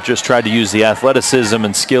has just tried to use the athleticism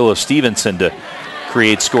and skill of Stevenson to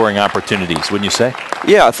create scoring opportunities, wouldn't you say?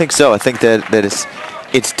 Yeah, I think so. I think that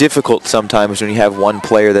it's difficult sometimes when you have one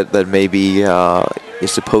player that maybe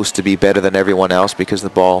is supposed to be better than everyone else, because the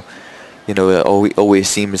ball, always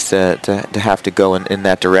seems to have to go in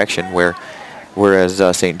that direction. Whereas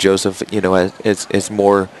St. Joseph,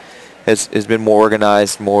 has been more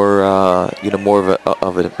organized, more more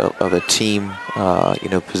of a team,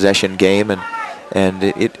 possession game, and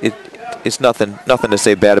it's nothing to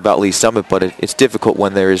say bad about Lee Summit, but it's difficult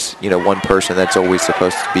when there's one person that's always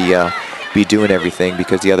supposed to be doing everything,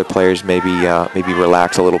 because the other players maybe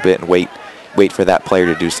relax a little bit and wait for that player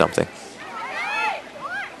to do something.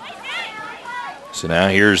 So now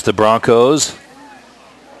here's the Broncos.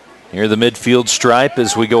 Near the midfield stripe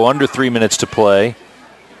as we go under 3 minutes to play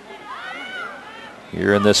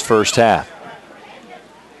here in this first half.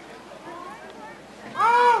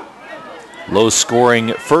 Low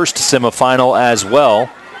scoring first semifinal as well.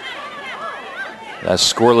 That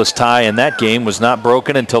scoreless tie in that game was not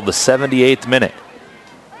broken until the 78th minute.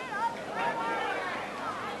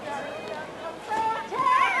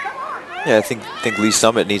 Yeah, I think Lee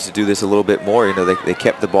Summit needs to do this a little bit more. They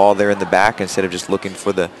kept the ball there in the back instead of just looking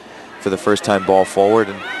for the first time ball forward,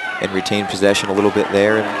 and retain possession a little bit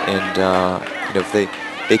there. And if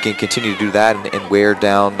they can continue to do that and wear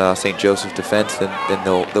down St. Joseph's defense, then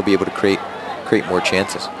they'll be able to create more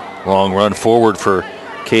chances. Long run forward for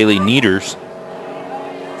Kaylee Nieders.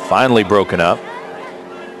 Finally broken up.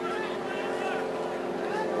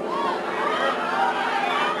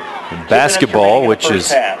 In basketball, which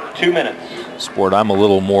is 2 minutes. Sport I'm a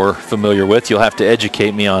little more familiar with. You'll have to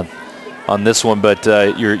educate me on this one, but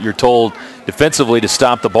you're told defensively to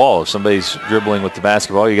stop the ball. If somebody's dribbling with the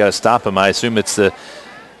basketball, you got to stop them. I assume it's the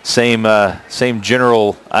same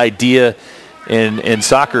general idea in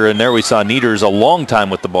soccer, and there we saw Nieders a long time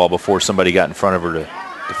with the ball before somebody got in front of her to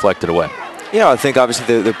deflect it away. Yeah, I think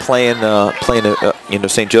obviously they're playing.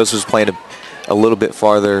 St. Joseph's playing a little bit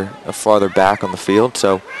farther back on the field,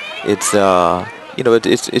 so it's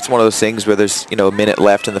it's one of those things where there's a minute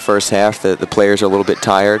left in the first half. The players are a little bit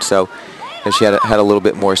tired, so she had a little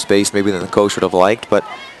bit more space maybe than the coach would have liked. But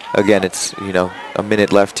again, it's a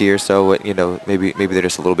minute left here, so maybe they're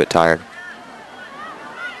just a little bit tired.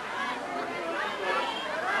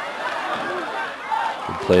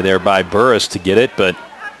 Good play there by Burris to get it, but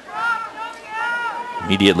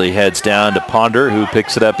immediately heads down to Ponder, who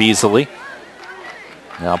picks it up easily.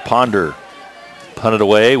 Now Ponder punted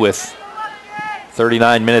away with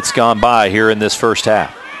 39 minutes gone by here in this first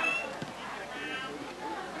half.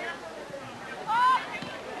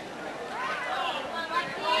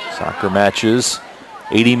 Soccer matches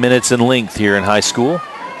 80 minutes in length here in high school.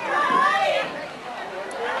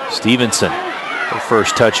 Stevenson, her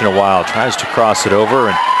first touch in a while, tries to cross it over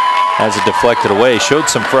and has it deflected away. Showed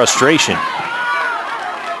some frustration.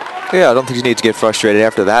 Yeah, I don't think you need to get frustrated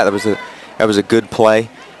after that. That was a good play.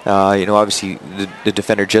 Obviously the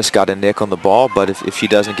defender just got a nick on the ball, but if she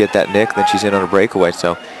doesn't get that nick, then she's in on a breakaway.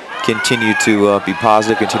 So continue to be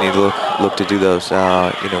positive, continue to look to do those,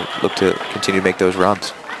 look to continue to make those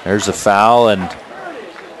runs. There's a foul and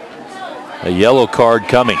a yellow card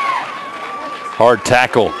coming. Hard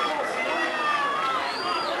tackle.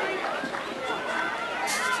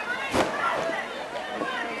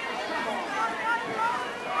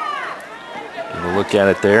 Look at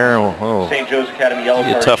it there. Oh, St. Joe's Academy yellow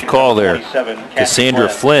card. A tough call there. Cassandra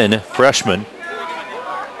Flynn, freshman.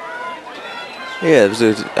 Yeah, it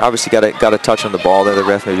was obviously got a touch on the ball there. The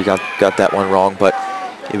ref maybe got that one wrong, but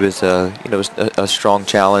it was a strong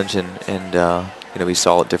challenge, and we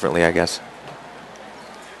saw it differently, I guess.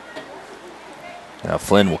 Now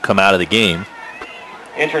Flynn will come out of the game.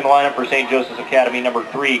 Entering the lineup for St. Joseph's Academy, number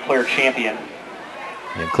 3, Claire Champion.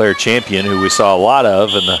 And Claire Champion, who we saw a lot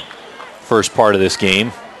of in the first part of this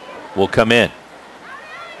game, will come in.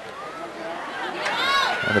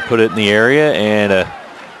 Trying to put it in the area, and a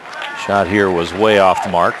shot here was way off the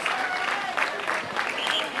mark.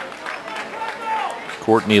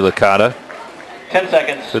 Courtney Licata. 10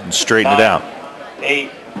 seconds. Couldn't straighten it out. 8,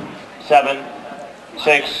 7,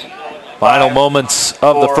 6. Final 5, moments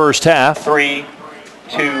of 4, the first half. 3,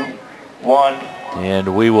 2, 1.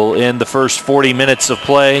 And we will end the first 40 minutes of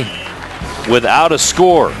play without a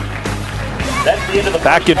score. That's the end of the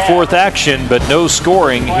Back and forth action, but no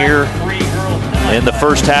scoring here in the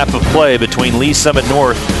first half of play between Lee Summit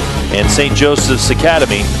North and St. Joseph's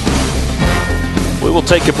Academy. We will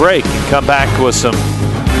take a break and come back with some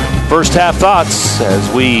first half thoughts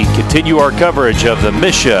as we continue our coverage of the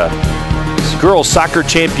MSHSAA Girls Soccer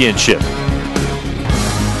Championship.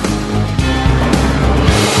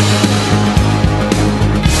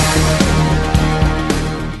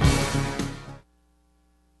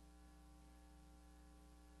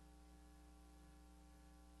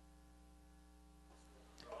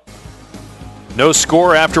 No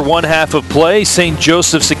score after one half of play. St.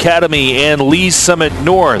 Joseph's Academy and Lee Summit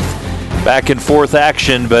North back and forth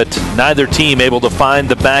action, but neither team able to find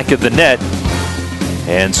the back of the net.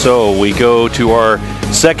 And so we go to our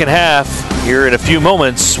second half here in a few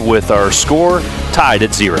moments with our score tied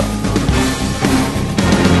at 0.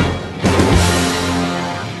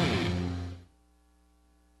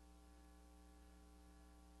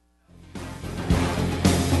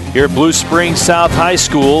 Here at Blue Springs South High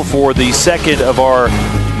School for the second of our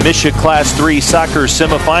MSHSAA Class 3 soccer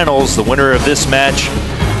semifinals. The winner of this match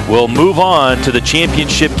will move on to the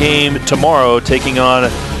championship game tomorrow, taking on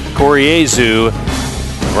Koriezu.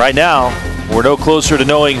 Right now, we're no closer to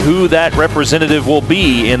knowing who that representative will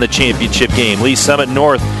be in the championship game. Lee Summit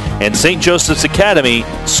North and St. Joseph's Academy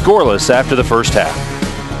scoreless after the first half.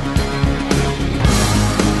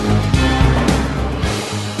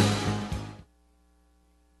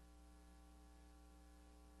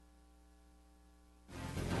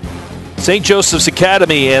 St. Joseph's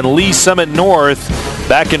Academy and Lee Summit North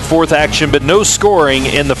back and forth action, but no scoring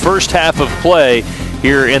in the first half of play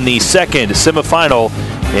here in the second semifinal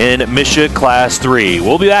in MSHSAA Class 3.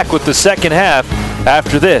 We'll be back with the second half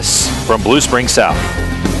after this from Blue Springs South.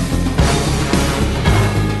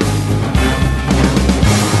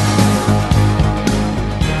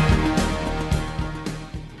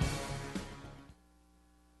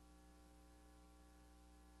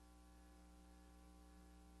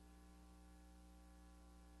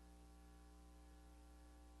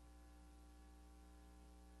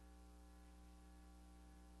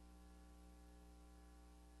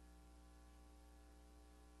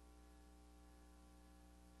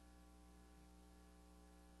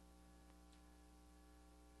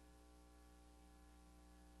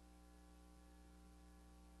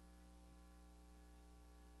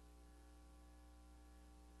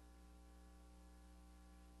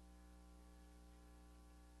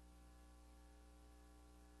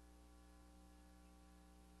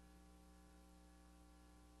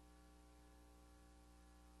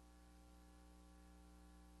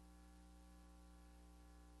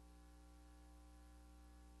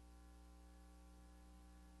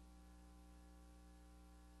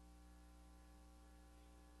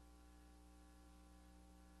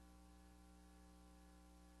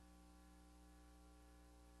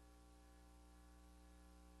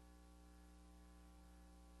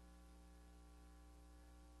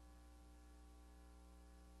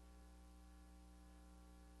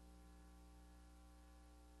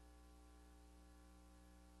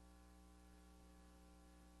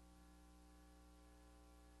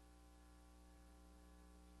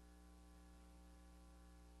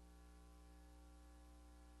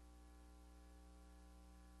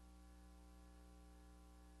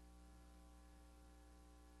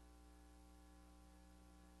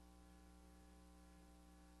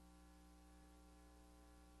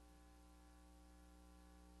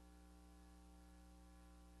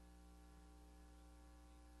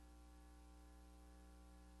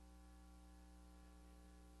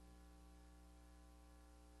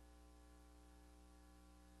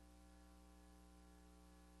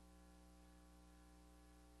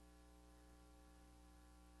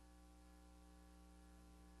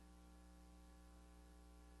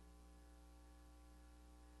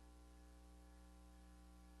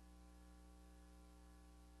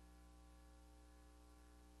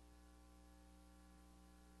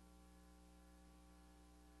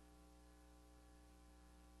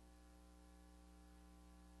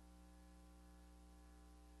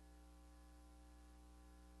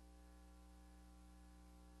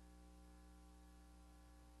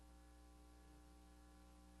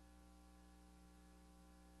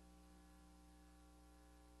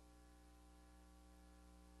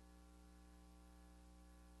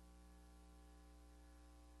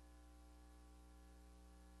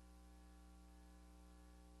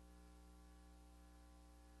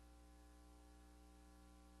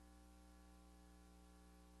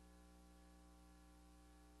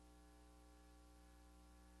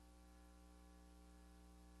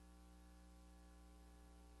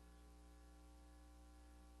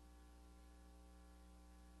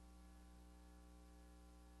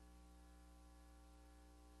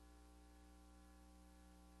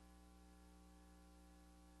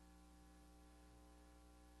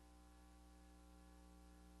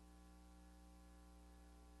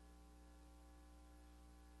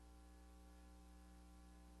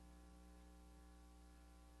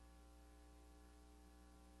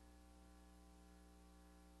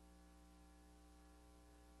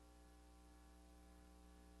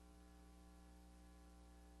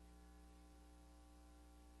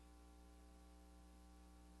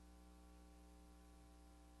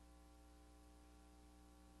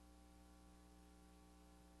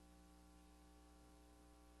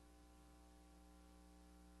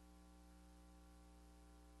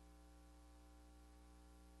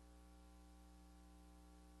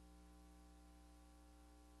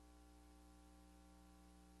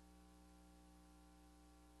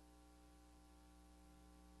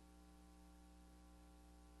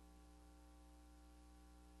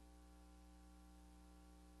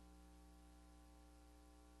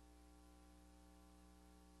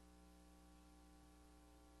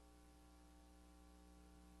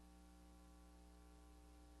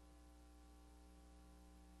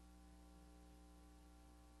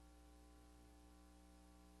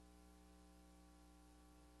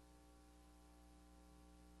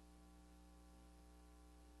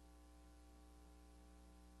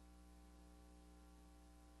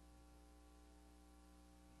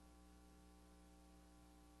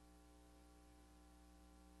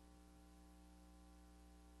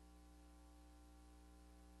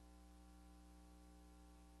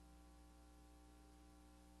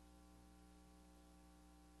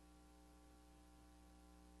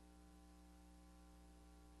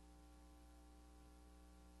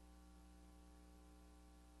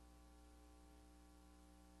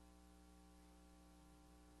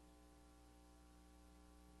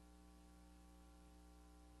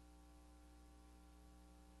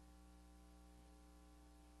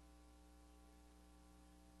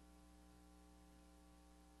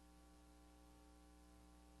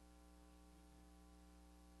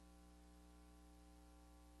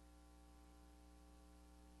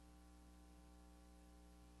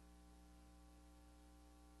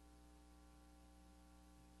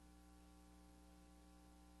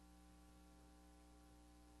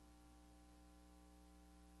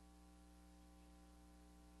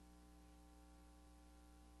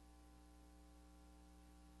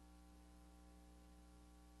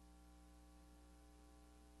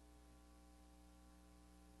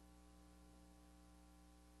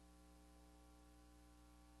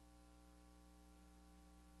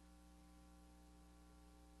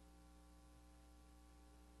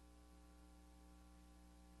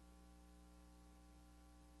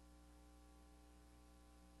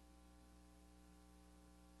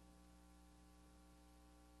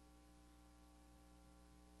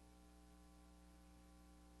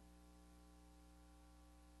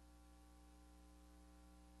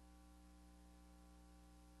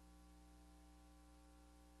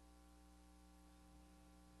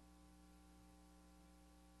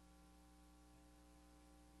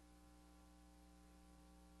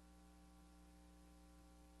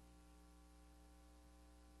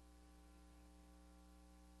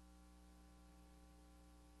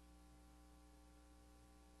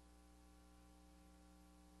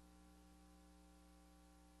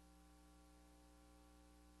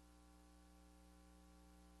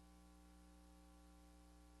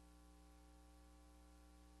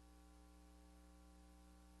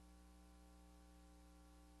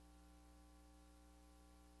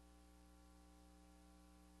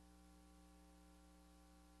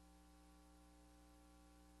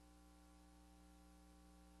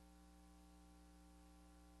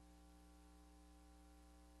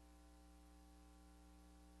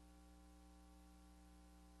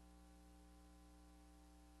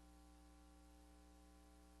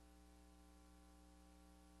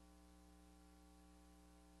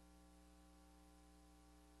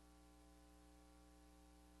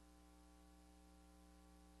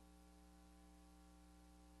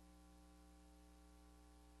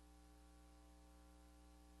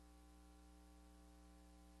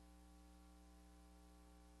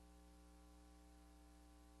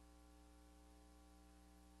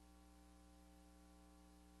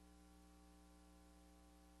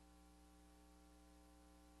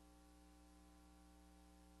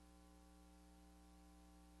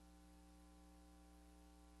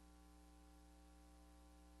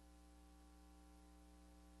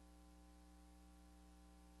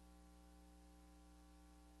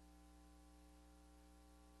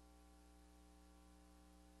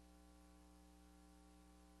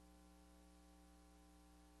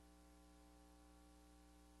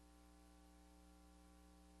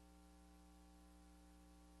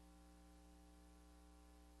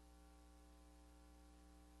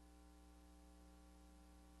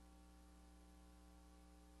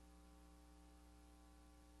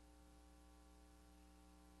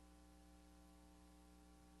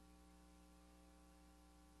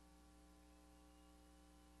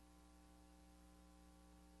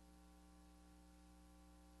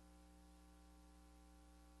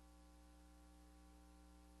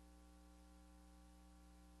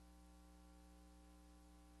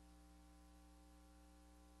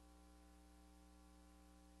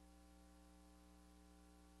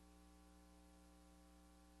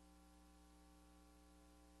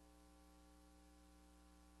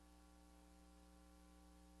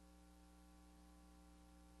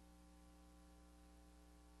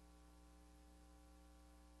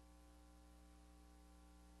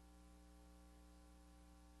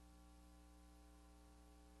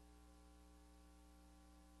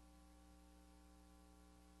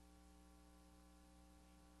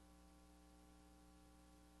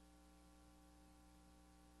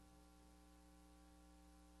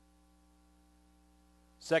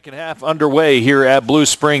 Second half underway here at Blue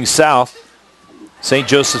Springs South. St.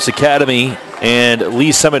 Joseph's Academy and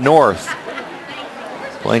Lee Summit North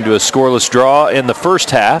playing to a scoreless draw in the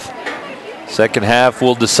first half. Second half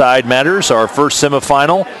will decide matters. Our first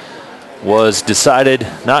semifinal was decided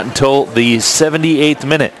not until the 78th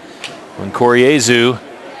minute when Koryezu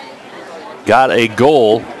got a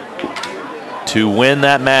goal to win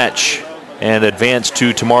that match and advance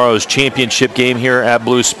to tomorrow's championship game here at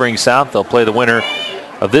Blue Springs South. They'll play the winner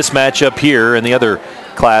of this matchup here in the other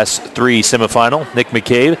Class 3 semifinal. Nick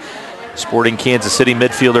McCabe, Sporting Kansas City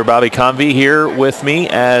midfielder Bobby Convey here with me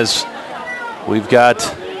as we've got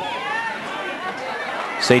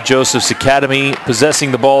St. Joseph's Academy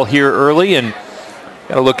possessing the ball here early, and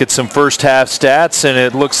got to look at some first half stats, and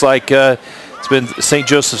it looks like it's been St.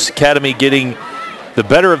 Joseph's Academy getting the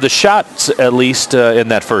better of the shots, at least in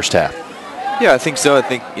that first half. Yeah, I think so. I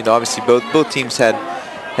think, you know, obviously both teams had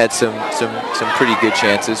some pretty good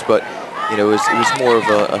chances, but you know, it was more of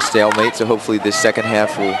a stalemate. So hopefully this second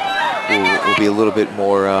half will be a little bit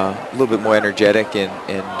more energetic, and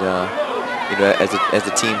you know, as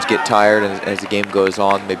the teams get tired and as the game goes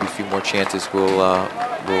on, maybe a few more chances will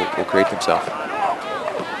create themselves.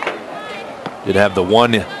 Did have the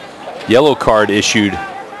one yellow card issued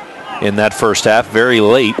in that first half, very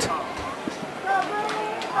late.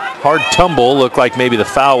 Hard tumble, looked like maybe the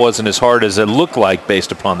foul wasn't as hard as it looked like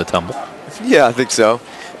based upon the tumble. Yeah, I think so.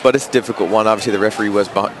 But it's a difficult one. Obviously, the referee was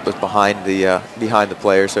behind the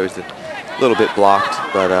player, so it's a little bit blocked.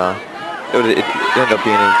 But it ended up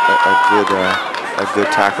being a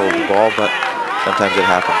good tackle of the ball. But sometimes it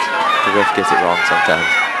happens. The ref gets it wrong sometimes.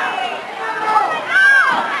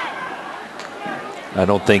 I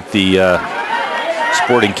don't think the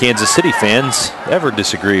Sporting Kansas City fans ever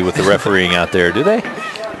disagree with the refereeing out there, do they?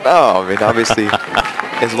 No, I mean, obviously,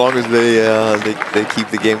 as long as they keep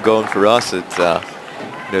the game going for us, it's you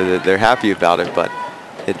know, they're happy about it. But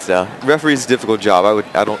it's referee's a difficult job.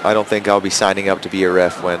 I don't think I'll be signing up to be a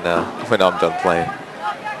ref when I'm done playing.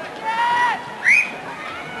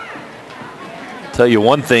 Tell you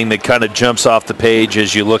one thing that kind of jumps off the page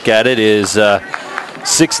as you look at it is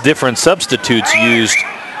 6 different substitutes used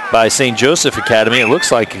by St. Joseph Academy. It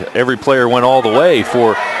looks like every player went all the way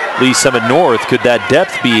for Lee Summit North. Could that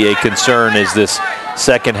depth be a concern as this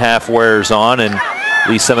second half wears on and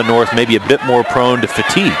Lee Summit North maybe a bit more prone to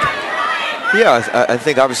fatigue? Yeah, I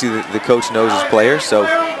think obviously the coach knows his players, so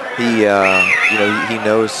he you know, he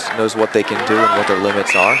knows what they can do and what their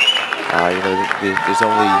limits are. You know, there's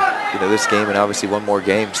only, you know, this game and obviously one more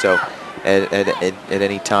game, so at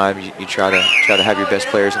any time you try to have your best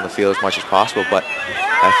players on the field as much as possible. But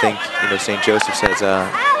I think, you know, St. Joseph's has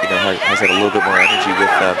you know, has had a little bit more energy with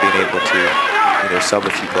being able to, you know, sub a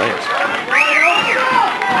few players.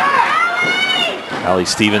 Ali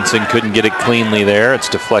Stevenson couldn't get it cleanly there. It's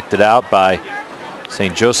deflected out by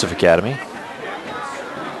St. Joseph Academy.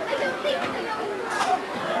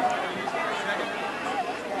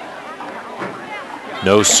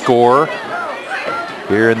 No score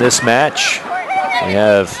here in this match. We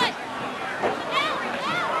have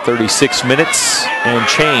 36 minutes and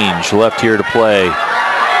change left here to play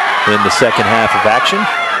in the second half of action.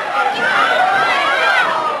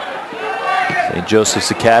 St.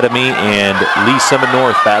 Joseph's Academy and Lee Summit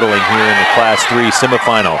North battling here in the Class 3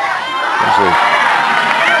 semifinal. There's a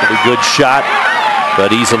pretty good shot,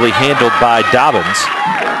 but easily handled by Dobbins.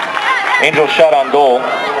 Angel shot on goal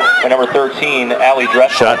by number 13, Allie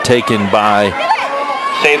Dressel. Shot taken by...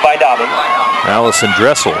 Saved by Dobbins. Allison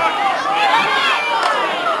Dressel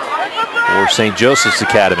for St. Joseph's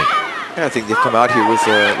Academy. Yeah, I think they've come out here with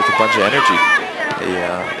a bunch of energy. They you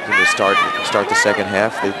know, start the second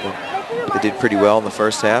half. They did pretty well in the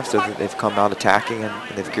first half, so they've come out attacking and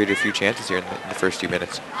they've created a few chances here in the first few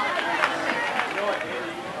minutes.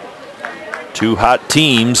 2 hot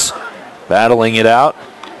teams battling it out.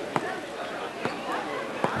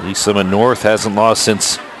 Lee Summit North hasn't lost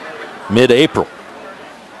since mid-April.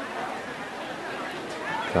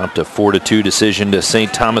 Dropped a 4-2 decision to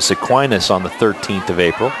St. Thomas Aquinas on the 13th of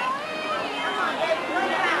April.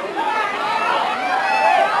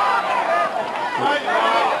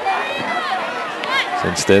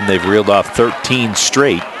 Since then, they've reeled off 13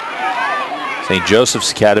 straight. St.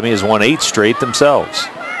 Joseph's Academy has won 8 straight themselves.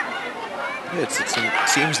 Yeah, it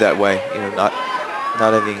seems that way. You know, not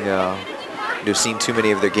having you know, seen too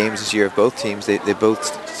many of their games this year of both teams. They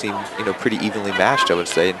both seem, you know, pretty evenly matched, I would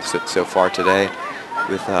say, so far today.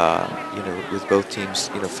 With you know, with both teams,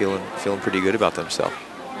 you know, feeling pretty good about themselves.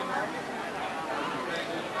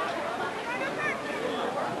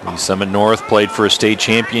 Lee Summit North played for a state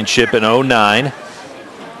championship in '09.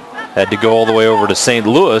 Had to go all the way over to St.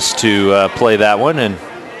 Louis to play that one, and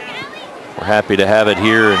We're happy to have it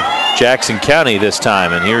here in Jackson County this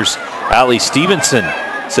time. And here's Allie Stevenson.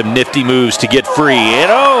 Some nifty moves to get free. And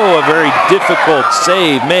oh, a very difficult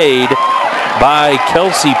save made by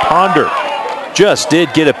Kelsey Ponder. Just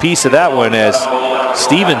did get a piece of that one as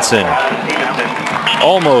Stevenson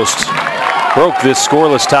almost broke this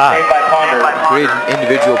scoreless tie. Great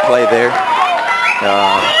individual play there. You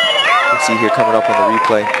can see here coming up on the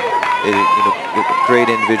replay. Great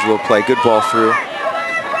individual play, good ball through.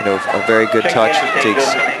 A very good touch.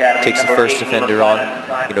 Takes the first defender on.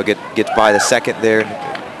 Gets by the second there.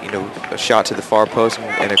 A shot to the far post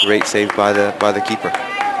and a great save by the keeper.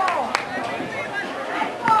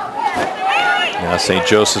 Now St.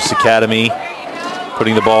 Joseph's Academy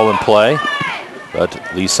putting the ball in play, but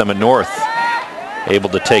Lee Summit North able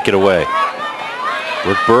to take it away.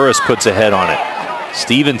 Brooke Burris puts a head on it.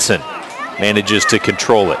 Stevenson manages to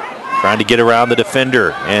control it. Trying to get around the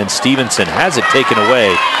defender, and Stevenson has it taken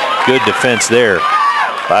away. Good defense there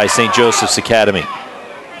by St. Joseph's Academy.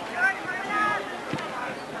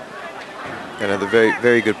 Another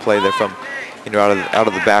very good play there from, out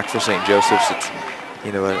of the back for St. Joseph's. It's,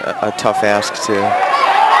 a tough ask to. And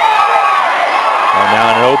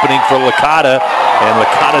now an opening for Licata, and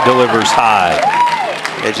Licata delivers high.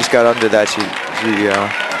 Yeah, just got under that.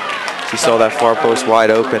 She saw that far post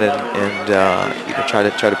wide open and try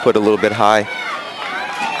to put a little bit high.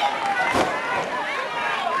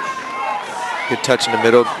 Good touch in the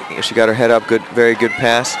middle. She got her head up. Good, very good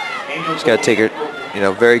pass. She's got to take her.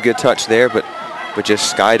 Very good touch there, but just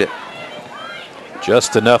skied it.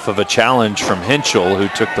 Just enough of a challenge from Henschel, who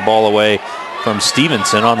took the ball away from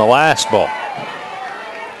Stevenson on the last ball.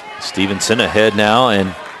 Stevenson ahead now,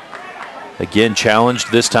 and again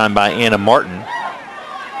challenged this time by Anna Martin,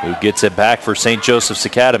 who gets it back for St. Joseph's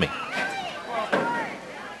Academy.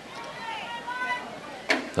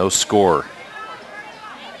 No score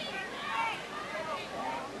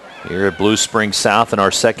here at Blue Springs South in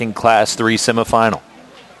our second Class 3 semifinal.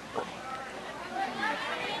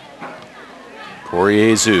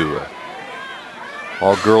 Koriezu,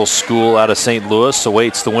 all-girls school out of St. Louis,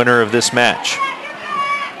 awaits the winner of this match.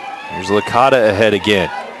 Here's Licata ahead again.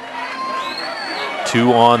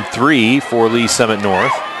 2-on-3 for Lee Summit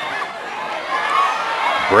North.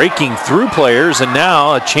 Breaking through players, and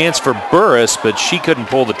now a chance for Burris, but she couldn't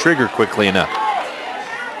pull the trigger quickly enough.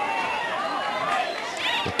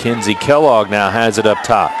 Mackenzie Kellogg now has it up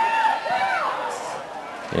top.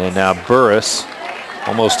 And now Burris,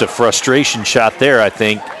 almost a frustration shot there, I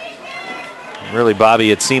think. Really,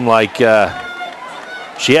 Bobby, it seemed like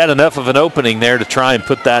she had enough of an opening there to try and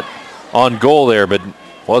put that on goal there, but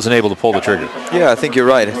wasn't able to pull the trigger. Yeah, I think you're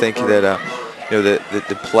right. I think that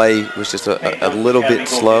the play was just a little bit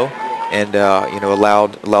slow, and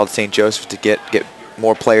allowed St. Joseph to get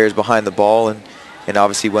more players behind the ball, and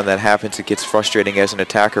obviously when that happens, it gets frustrating as an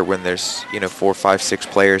attacker when there's 4, 5, 6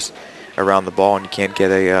 players around the ball and you can't get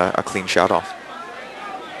a clean shot off.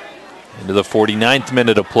 Into the 49th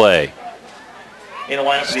minute of play.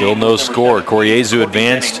 Still no score. Koriezu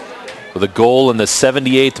advanced with a goal in the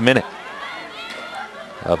 78th minute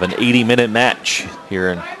of an 80-minute match here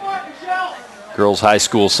in girls high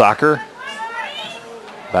school soccer.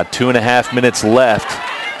 About 2.5 minutes left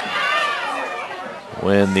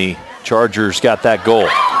when the Chargers got that goal.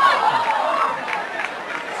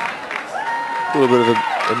 A little bit of a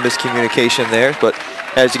miscommunication there, but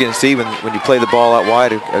as you can see, when you play the ball out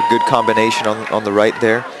wide, a good combination on the right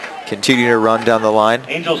there. Continue to run down the line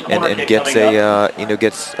and gets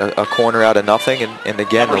a corner out of nothing, and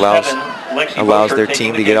again allows their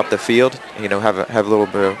team to get up the field. Have a little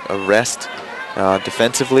bit of rest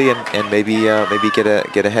defensively, and maybe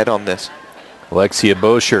get ahead on this. Alexia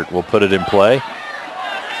Beaushirt will put it in play.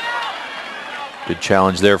 Good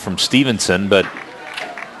challenge there from Stevenson, but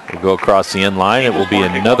we'll go across the end line. It will be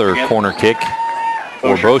another corner kick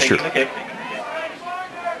for Beaushirt.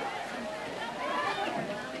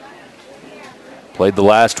 Played the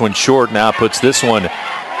last one short, now puts this one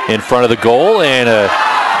in front of the goal, and a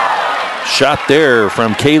shot there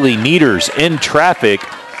from Kaylee Nieders in traffic,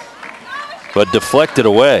 but deflected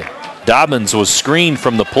away. Dobbins was screened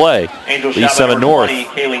from the play. Lee Summit North,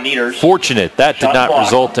 fortunate that did not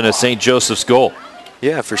result in a St. Joseph's goal.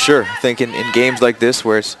 Yeah, for sure. I think in games like this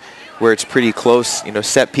where it's pretty close,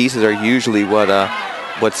 set pieces are usually what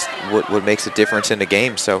makes a difference in the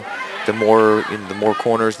game. So the more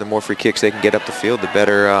corners, the more free kicks they can get up the field, the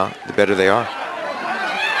better they are.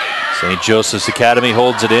 St. Joseph's Academy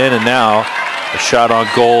holds it in, and now a shot on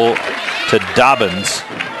goal to Dobbins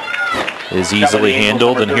is easily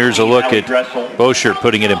handled, and here's a look at Beaushirt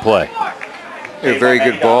putting it in play. A very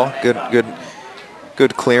good ball,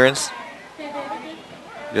 good clearance.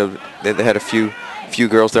 they had a few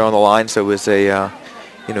girls there on the line, so it was a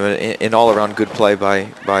an all-around good play by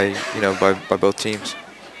both teams.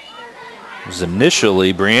 It was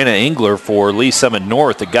initially Brianna Engler for Lee Summit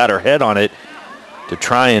North that got her head on it to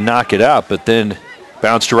try and knock it out, but then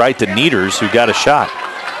bounced right to Nieders, who got a shot.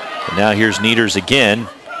 And now here's Nieders again,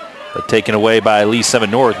 but taken away by Lee Summit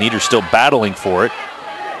North. Nieders still battling for it.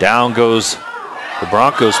 Down goes the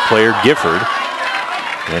Broncos player, Gifford.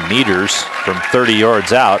 And Nieders from 30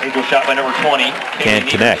 yards out. Eagle shot by number 20. Can't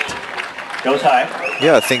connect. Goes high.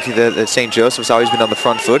 Yeah, I think that St. Joseph's always been on the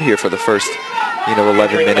front foot here for the first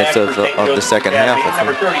 11 minutes of the second half. I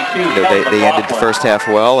think, they ended the first half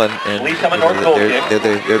well, and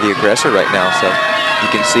they're the aggressor right now. So you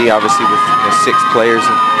can see, obviously, with 6 players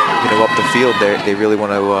and up the field, they really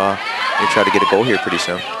want to try to get a goal here pretty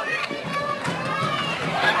soon.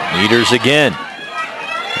 Nieders again.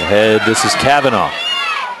 Ahead, this is Kavanaugh.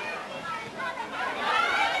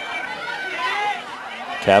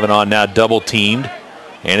 Kavanaugh now double teamed,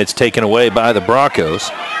 and it's taken away by the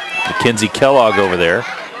Broncos. Mackenzie Kellogg over there.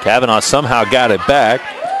 Kavanaugh somehow got it back,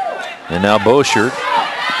 and now Boschert.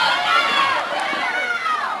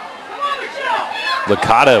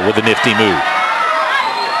 Licata with a nifty move.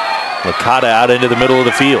 Licata out into the middle of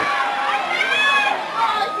the field.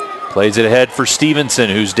 Plays it ahead for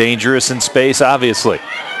Stevenson, who's dangerous in space, obviously.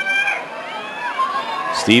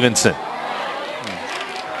 Stevenson.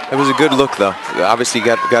 It was a good look, though. Obviously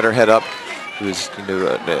got her head up. It was,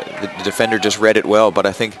 the defender just read it well, but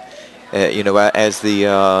I think, as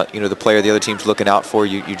the player the other team's looking out for,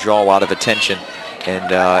 you draw a lot of attention,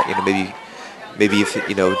 and maybe if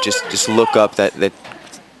just look up that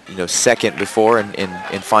second before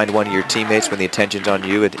and find one of your teammates when the attention's on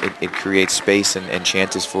you. It creates space and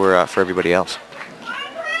chances for everybody else.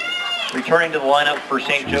 Returning to the lineup for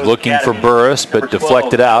St. Joseph's. Looking for Burris, but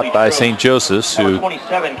deflected out by St. Joseph's, who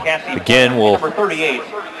again will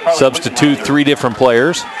substitute 3 different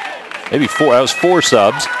players. Maybe 4. That was 4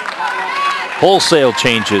 subs. Wholesale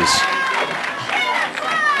changes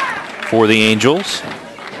for the Angels.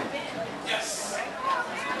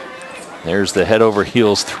 There's the head over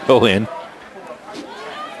heels throw in.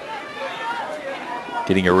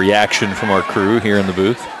 Getting a reaction from our crew here in the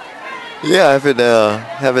booth. Yeah, I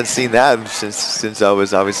haven't seen that since I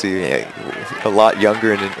was obviously a lot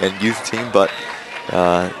younger and youth team, but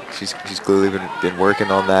she's clearly been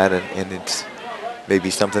working on that, and it's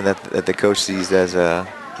maybe something that the coach sees as an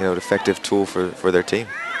effective tool for their team.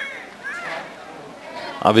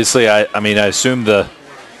 Obviously, I assume the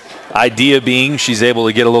idea being she's able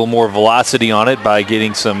to get a little more velocity on it by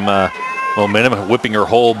getting some momentum, whipping her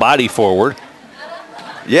whole body forward.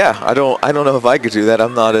 Yeah, I don't know if I could do that.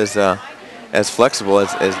 I'm not as flexible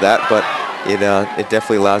as that, but it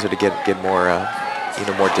definitely allows her to get more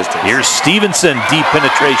more distance. Here's Stevenson, deep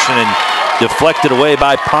penetration and deflected away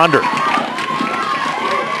by Ponder.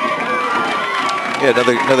 Yeah,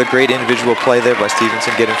 another great individual play there by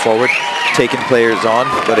Stevenson, getting forward, taking players on.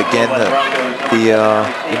 But again,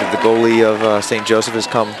 the goalie of St. Joseph has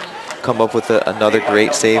come up with another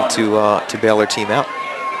great save to bail her team out.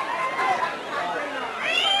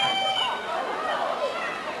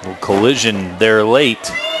 Little collision there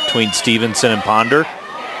late between Stevenson and Ponder.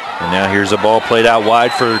 And now here's a ball played out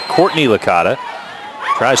wide for Courtney Licata.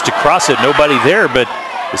 Tries to cross it, nobody there, but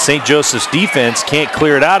the St. Joseph's defense can't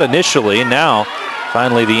clear it out initially, and now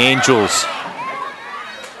finally the Angels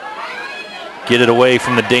get it away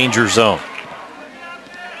from the danger zone.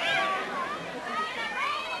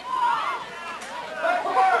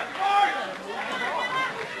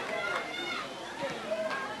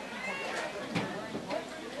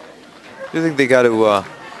 I think they got to,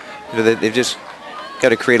 they've just got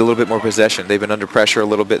to create a little bit more possession. They've been under pressure a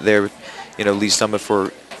little bit there, Lee Summit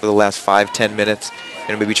for the last 5-10 minutes,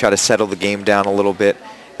 maybe try to settle the game down a little bit,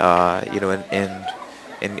 and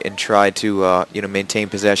try to, maintain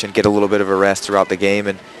possession, get a little bit of a rest throughout the game,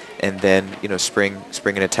 and then, spring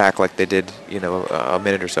an attack like they did, a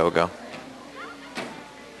minute or so ago.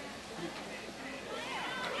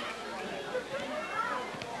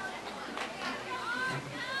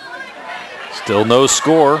 Still no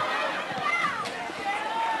score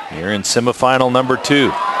here in semifinal number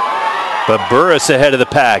 2. But Burris ahead of the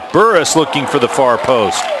pack. Burris looking for the far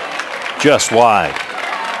post. Just wide.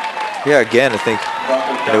 Yeah, again, I think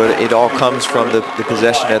it all comes from the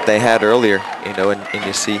possession that they had earlier, and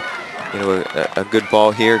you see, a good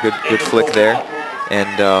ball here, good flick there, and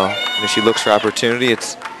she looks for opportunity.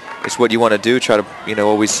 It's what you want to do. Try to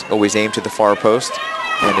always aim to the far post,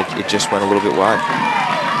 and it just went a little bit wide.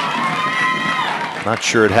 Not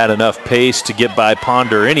sure it had enough pace to get by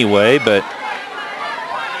Ponder anyway, but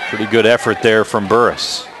Pretty good effort there from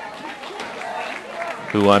Burris,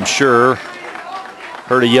 who I'm sure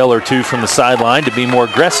heard a yell or two from the sideline to be more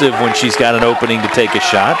aggressive when she's got an opening to take a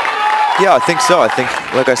shot. Yeah, I think so. I think,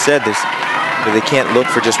 like I said, they can't look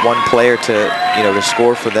for just one player to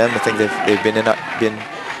score for them. I think they've been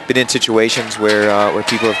in situations where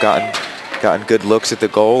people have gotten good looks at the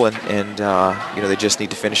goal, and they just need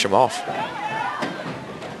to finish them off.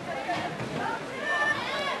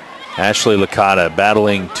 Ashley Licata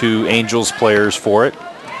battling two Angels players for it.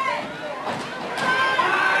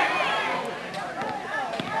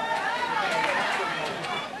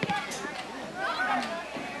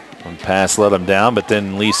 One pass let them down, but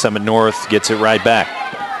then Lee Summit North gets it right back.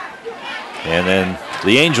 And then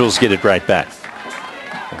the Angels get it right back.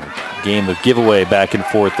 Game of giveaway back and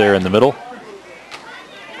forth there in the middle.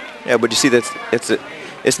 Yeah, but you see that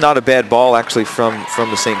it's not a bad ball actually from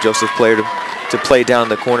the St. Joseph player to play down in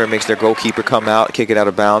the corner. Makes their goalkeeper come out, kick it out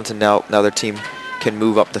of bounds, and now their team can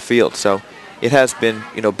move up the field. So it has been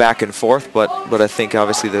back and forth, but I think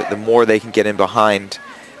obviously the more they can get in behind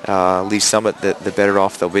Lee Summit, the better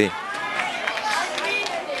off they'll be.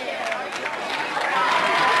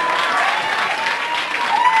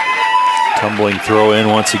 Tumbling throw in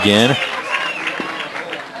once again.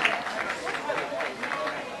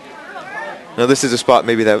 Now this is a spot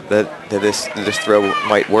maybe that this throw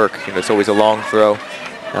might work. It's always a long throw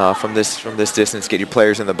from this distance. Get your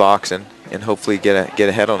players in the box and hopefully get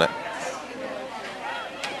ahead on it.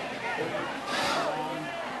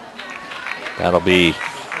 That'll be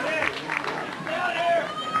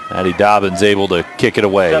Maddie Dobbins able to kick it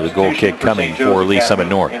away. The goal kick coming for Lee Summit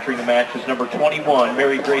North. Entering the match is number 21,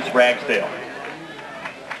 Mary Grace Ragsdale.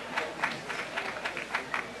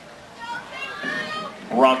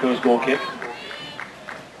 Broncos goal kick.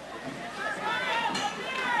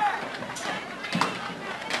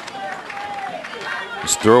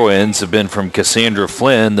 These throw-ins have been from Cassandra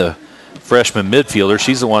Flynn, the freshman midfielder.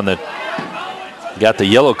 She's the one that got the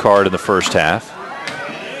yellow card in the first half.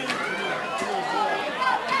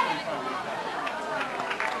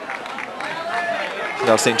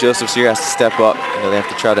 Now St. Joseph's here has to step up. They have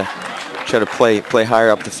to try to play higher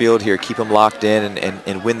up the field here, keep them locked in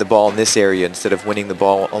and win the ball in this area instead of winning the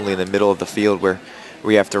ball only in the middle of the field where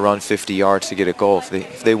we have to run 50 yards to get a goal.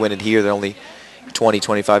 If they win it here, they're only 20,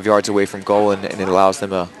 25 yards away from goal, and it allows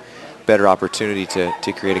them a better opportunity to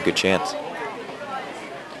create a good chance.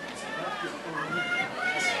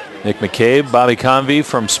 Nick McCabe, Bobby Convey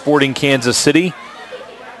from Sporting Kansas City.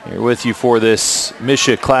 Here with you for this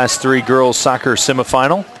MSHSAA Class 3 girls soccer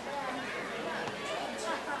semifinal.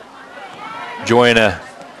 Enjoying a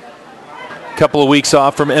couple of weeks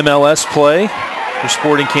off from MLS play for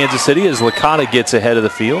Sporting Kansas City as Licata gets ahead of the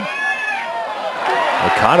field.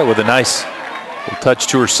 Licata with a nice little touch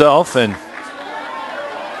to herself and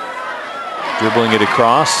dribbling it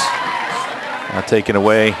across. Now taken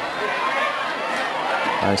away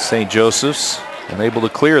by St. Joseph's. Unable to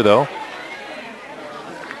clear though.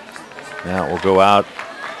 Now it will go out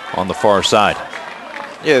on the far side.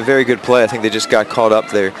 Yeah, very good play. I think they just got caught up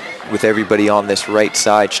there with everybody on this right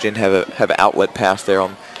side. She didn't have an outlet pass there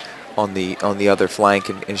on the other flank,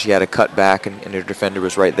 and she had a cut back, and her defender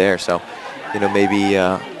was right there. So,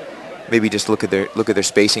 maybe just look at their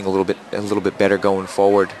spacing a little bit better going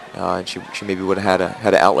forward. And she maybe would have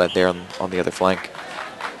had an outlet there on the other flank.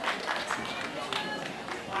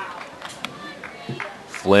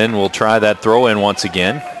 Flynn will try that throw in once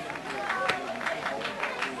again.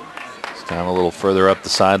 Down a little further up the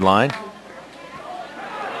sideline.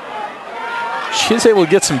 She's able to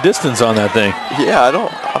get some distance on that thing. Yeah,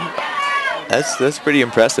 that's pretty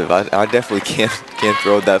impressive. I definitely can't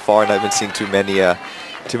throw it that far, and I haven't seen too many of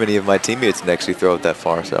my teammates actually throw it that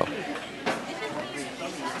far. So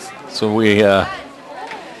we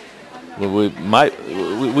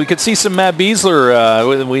could see some Matt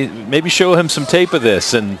Beasler. We maybe show him some tape of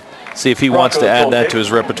this and see if he wants to add that to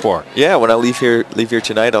his repertoire. Yeah, when I leave here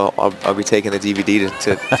tonight, I'll be taking the DVD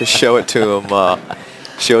to show it to him.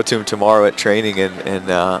 Show it to him tomorrow at training and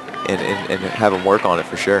have him work on it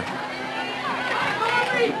for sure.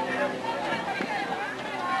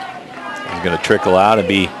 He's going to trickle out and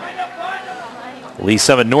be Lee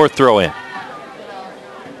Summit North throw in.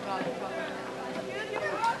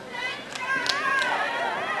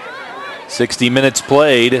 "60 minutes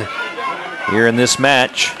played here in this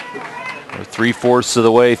match. We're 3/4 of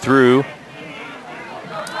the way through,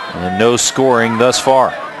 and no scoring thus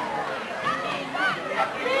far.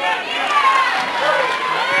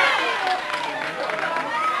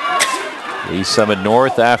 Lee Summit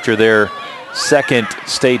North, after their second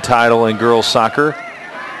state title in girls soccer,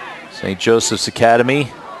 St. Joseph's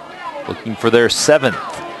Academy looking for their 7th.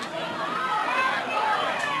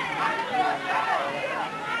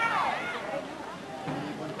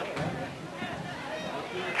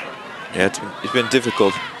 Yeah, it's been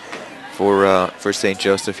difficult for St.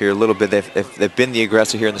 Joseph here a little bit. They've been the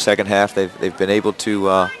aggressor here in the second half. They've been able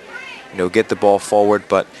to get the ball forward,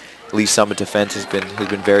 but Lee Summit defense has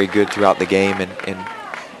been very good throughout the game, and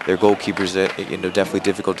their goalkeepers definitely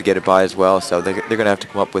difficult to get it by as well. So they're going to have to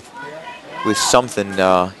come up with something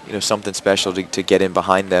something special to get in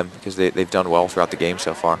behind them, because they've done well throughout the game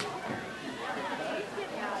so far.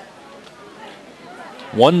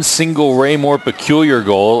 One single Raymore Peculiar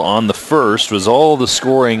goal on the first was all the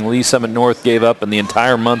scoring Lee Summit North gave up in the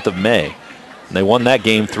entire month of May. And they won that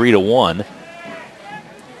game 3-1.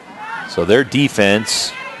 So their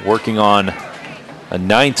defense working on a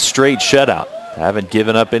 9th straight shutout. Haven't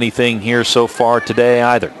given up anything here so far today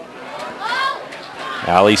either.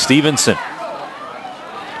 Allie Stevenson.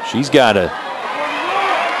 She's got a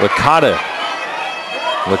Licata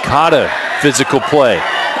physical play.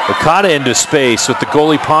 Licata into space with the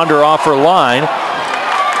goalie Ponder off her line.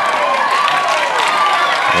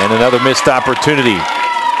 And another missed opportunity.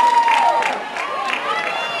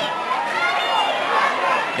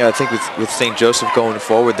 Yeah, I think with St. Joseph going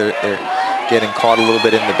forward, they're getting caught a little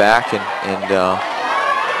bit in the back and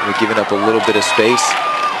giving up a little bit of space.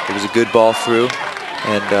 It was a good ball through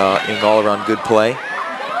and an all-around good play.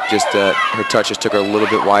 Just her touch just took her a little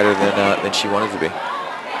bit wider than she wanted to be.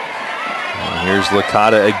 And here's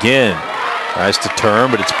Licata again. Tries to turn,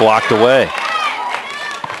 but it's blocked away.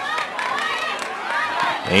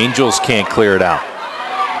 Angels can't clear it out.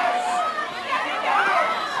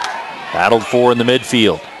 Battled for in the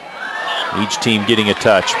midfield. Each team getting a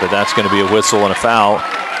touch, but that's going to be a whistle and a foul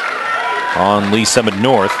on Lee Summit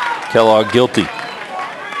North. Kellogg guilty.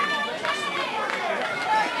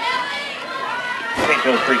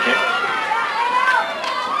 Free kick.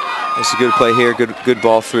 It's a good play here, good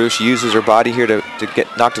ball through. She uses her body here to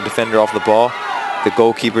knock the defender off the ball. The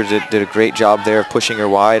goalkeeper did a great job there of pushing her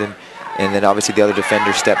wide, and then obviously the other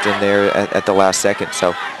defender stepped in there at the last second.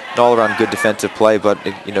 So an all-around good defensive play, but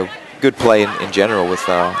good play in general with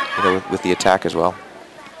the attack as well.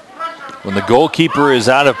 When the goalkeeper is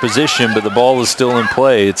out of position but the ball is still in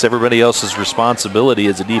play, it's everybody else's responsibility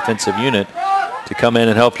as a defensive unit to come in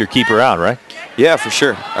and help your keeper out, right? Yeah, for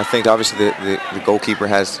sure. I think obviously the goalkeeper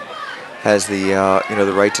has the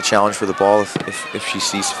the right to challenge for the ball if she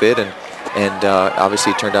sees fit, and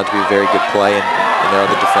obviously it turned out to be a very good play, and the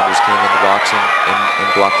other defenders came in the box and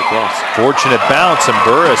blocked the cross. Fortunate bounce, and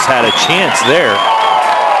Burris had a chance there.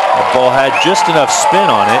 The ball had just enough spin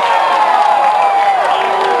on it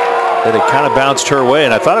that it kind of bounced her way,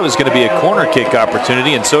 and I thought it was going to be a corner kick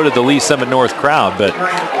opportunity, and so did the Lee Summit North crowd, but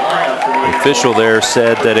the official there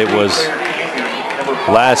said that it was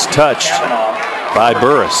last touched by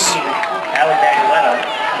Burris.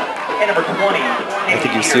 I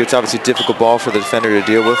think you see it's obviously a difficult ball for the defender to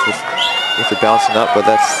deal with it bouncing up, but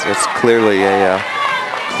that's clearly a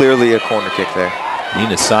corner kick there.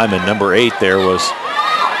 Nina Simon, number 8 there,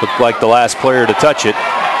 looked like the last player to touch it.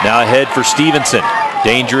 Now ahead for Stevenson.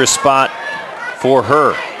 Dangerous spot for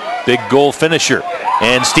her. Big goal finisher.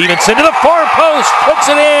 And Stevenson to the far post, puts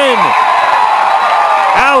it in.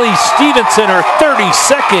 Allie Stevenson, her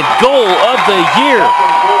 32nd goal of the year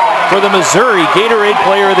for the Missouri Gatorade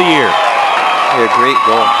Player of the Year. Yeah, great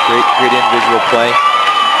goal, great individual play,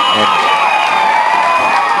 and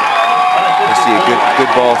you see a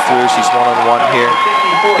good ball through. She's one-on-one here,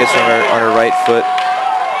 gets on her right foot,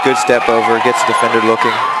 good step over, gets the defender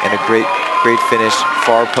looking, and a great finish,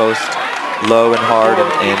 far post, low and hard,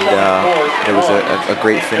 and it was a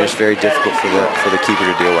great finish, very difficult for the keeper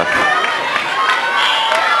to deal with.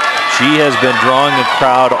 She has been drawing a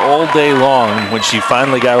crowd all day long. When she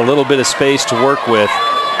finally got a little bit of space to work with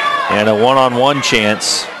and a one-on-one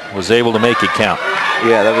chance, was able to make it count.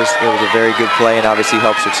 Yeah, it was a very good play, and obviously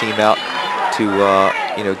helps her team out to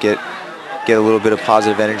get a little bit of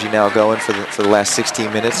positive energy now going for the last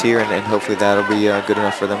 16 minutes here, and hopefully that'll be good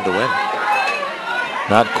enough for them to win.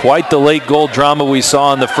 Not quite the late goal drama we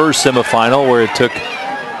saw in the first semifinal, where it took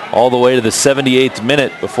all the way to the 78th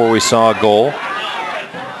minute before we saw a goal.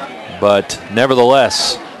 But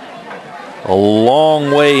nevertheless, a long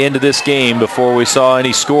way into this game before we saw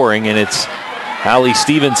any scoring, and it's Allie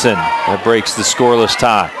Stevenson that breaks the scoreless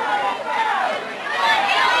tie.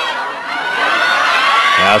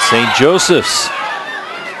 Now St. Joseph's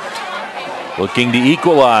looking to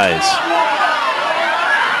equalize.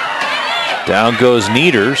 Down goes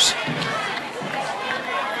Neaters.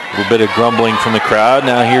 A little bit of grumbling from the crowd.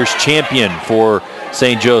 Now here's Champion for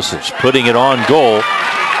St. Joseph's, putting it on goal.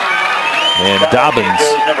 And Dobbins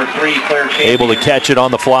able to catch it on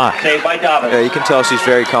the fly. Yeah, you can tell she's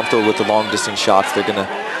very comfortable with the long distance shots. They're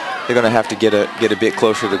gonna have to get a bit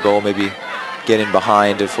closer to the goal, maybe get in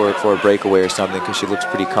behind for a breakaway or something, because she looks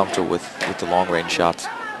pretty comfortable with the long-range shots.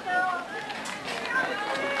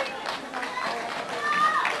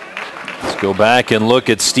 Let's go back and look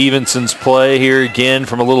at Stevenson's play here again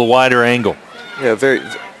from a little wider angle. Yeah,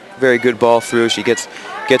 very good ball through. She gets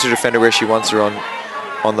her defender where she wants her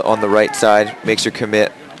on the right side, makes her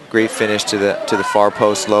commit. Great finish to the far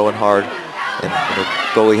post, low and hard, and the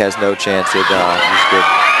goalie has no chance. It was good.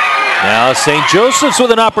 Now St. Joseph's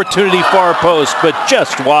with an opportunity, far post, but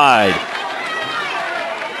just wide.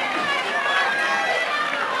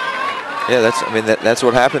 Yeah, that's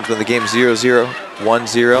what happens when the game's 0-0,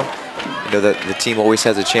 1-0. You know, the team always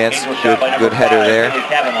has a chance. Good header there.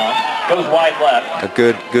 Goes wide left. A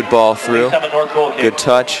good ball through. Good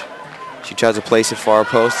touch. She tries to place it far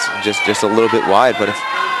post, just a little bit wide. But if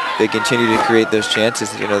they continue to create those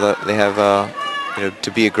chances, you know, they have you know,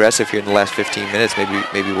 to be aggressive here in the last 15 minutes.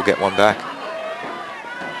 Maybe we'll get one back.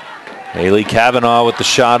 Haley Kavanaugh with the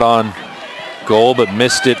shot on goal, but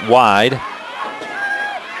missed it wide.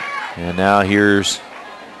 And now here's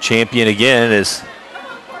champion again, as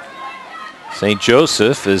St.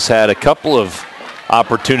 Joseph has had a couple of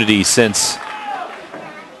opportunities since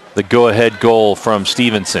the go-ahead goal from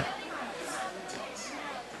Stevenson.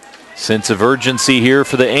 Sense of urgency here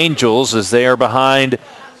for the Angels as they are behind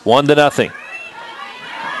 1-0.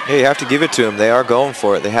 Hey, you have to give it to them. They are going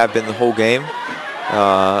for it. They have been the whole game,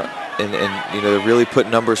 and you know, really put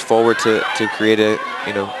numbers forward to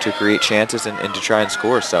create chances and to try and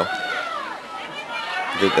score. So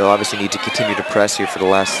they'll obviously need to continue to press here for the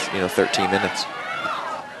last 13 minutes.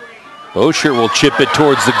 Bosher will chip it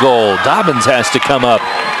towards the goal. Dobbins has to come up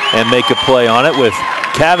and make a play on it, with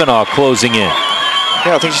Kavanaugh closing in.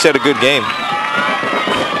 Yeah, I think she's had a good game.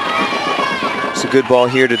 It's a good ball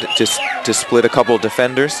here to split a couple of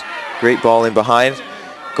defenders. Great ball in behind.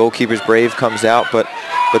 Goalkeeper's brave, comes out, but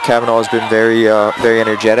Kavanaugh has been very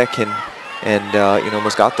energetic and you know,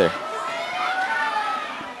 almost got there.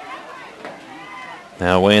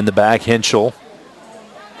 Now way in the back, Henschel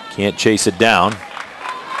can't chase it down.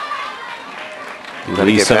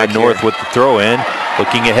 Lee Summit North with the throw in.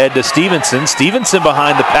 Looking ahead to Stevenson. Stevenson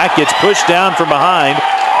behind the pack, gets pushed down from behind.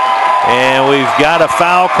 And we've got a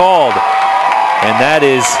foul called. And that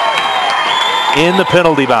is in the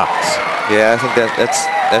penalty box. Yeah, I think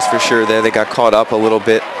that's for sure there. They got caught up a little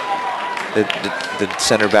bit, the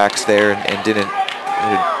center backs there, and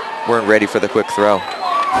weren't ready for the quick throw.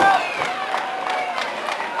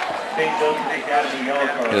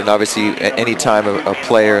 And obviously, any time a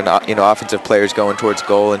player, and offensive players going towards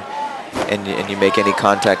goal, and you make any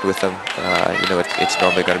contact with them, you know, it's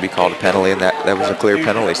normally going to be called a penalty, and that was a clear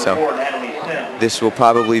penalty. So this will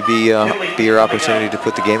probably be your opportunity to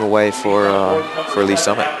put the game away for Lee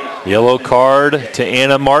Summit. Yellow card to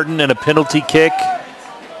Anna Martin and a penalty kick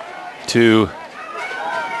to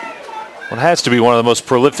what has to be one of the most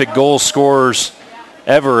prolific goal scorers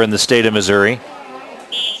ever in the state of Missouri.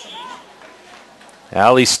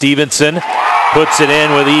 Allie Stevenson puts it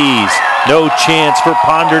in with ease. No chance for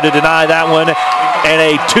Ponder to deny that one. And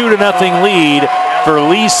a 2-0 lead for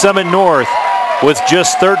Lee Summit North with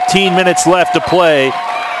just 13 minutes left to play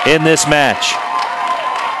in this match.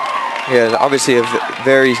 Yeah, obviousObviously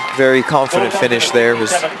a very confident finish there. It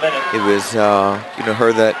was you know,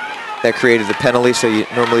 her that created the penalty. So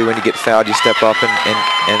normally when you get fouled, you step up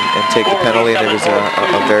and take the penalty, and it was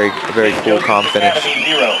a very cool, calm finish.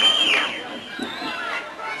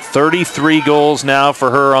 33 goals now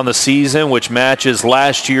for her on the season, which matches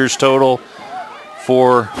last year's total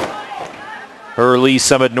for her Lee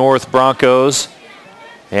Summit North Broncos.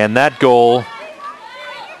 And that goal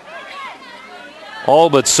all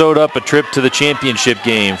but sewed up a trip to the championship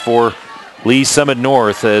game for Lee Summit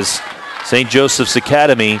North, as St. Joseph's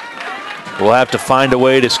Academy will have to find a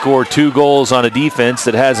way to score 2 goals on a defense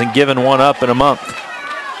that hasn't given one up in a month.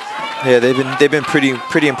 Yeah, they've been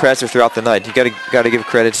pretty impressive throughout the night. You got to give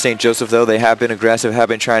credit to St. Joseph, though. They have been aggressive, have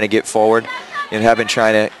been trying to get forward, and have been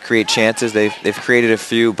trying to create chances. They've created a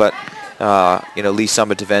few, but you know, Lee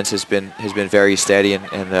Summit defense has been very steady,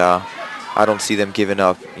 and I don't see them giving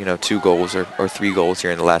up 2 goals or 3 goals here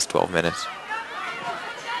in the last 12 minutes.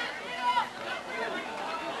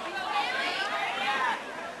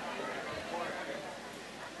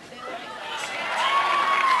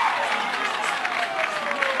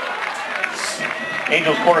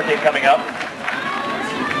 Angels corner kick coming up.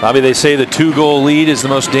 Bobby, they say the 2-goal lead is the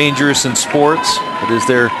most dangerous in sports, but is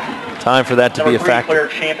there time for that to be a factor?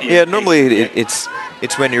 Yeah, normally it's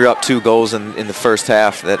when you're up 2 goals in the first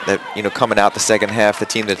half that coming out the second half, the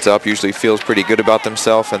team that's up usually feels pretty good about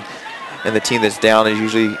themselves, and the team that's down is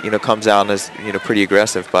usually comes out and is pretty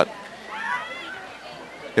aggressive. But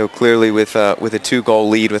clearly with a 2-goal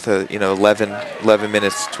lead with a 11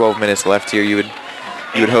 minutes, 12 minutes left here, you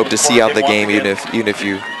would hope to see out the game, even if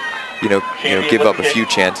you give up a few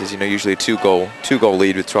chances. Usually a two-goal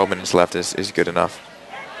lead with 12 minutes left is good enough.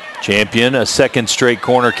 Champion, a second straight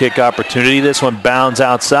corner kick opportunity. This one bounds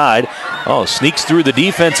outside. Oh, sneaks through the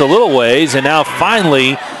defense a little ways, and now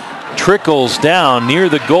finally trickles down near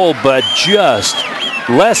the goal, but just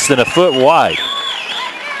less than a foot wide.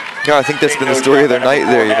 Yeah, I think that's been the story of their night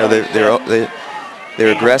there.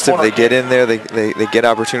 They're aggressive. They get in there. They get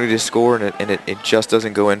opportunity to score, and it just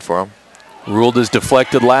doesn't go in for them. Ruled as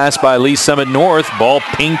deflected last by Lee Summit North. Ball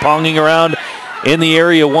ping-ponging around in the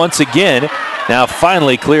area once again. Now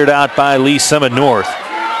finally cleared out by Lee Summit North.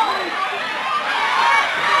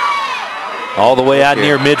 All the way out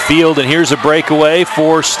near midfield, and here's a breakaway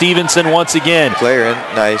for Stevenson once again. Player in,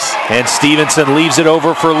 nice. And Stevenson leaves it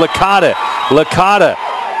over for Licata. Licata,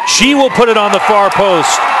 she will put it on the far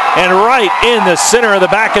post and right in the center of the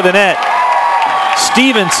back of the net.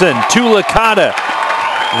 Stevenson to Licata.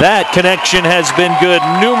 That connection has been good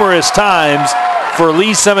numerous times for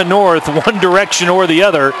Lee Summit North, one direction or the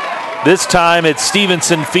other. This time it's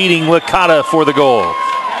Stevenson feeding Licata for the goal.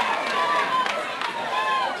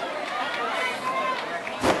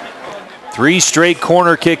 Three straight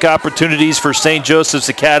corner kick opportunities for St. Joseph's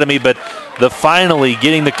Academy, but the finally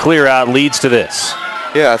getting the clear out leads to this.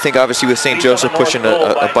 Yeah, I think obviously with St. Joseph pushing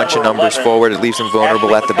a bunch of numbers forward, it leaves them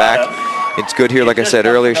vulnerable at the back. It's good here, like I said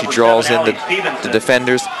earlier, she draws in the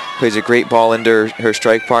defenders, plays a great ball into her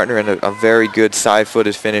strike partner, and a very good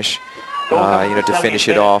side-footed finish, to finish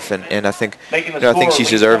it off. And I think, I think she's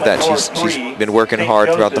deserved that. She's been working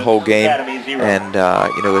hard throughout the whole game, and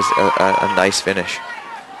it was a nice finish.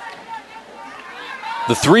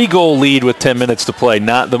 The 3-goal lead with 10 minutes to play,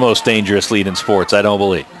 not the most dangerous lead in sports, I don't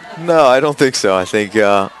believe. No, I don't think so. I think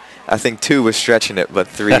 2 was stretching it, but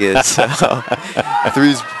 3 is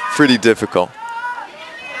 3's pretty difficult.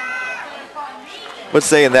 But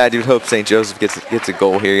saying that, you'd hope St. Joseph gets a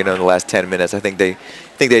goal here, in the last 10 minutes. I think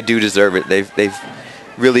they do deserve it. They've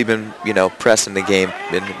really been, pressing the game,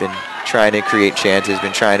 been trying to create chances,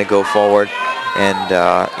 been trying to go forward,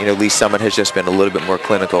 and Lee Summit has just been a little bit more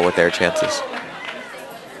clinical with their chances.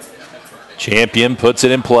 Champion puts it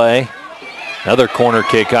in play. Another corner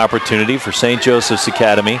kick opportunity for St. Joseph's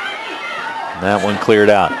Academy. And that one cleared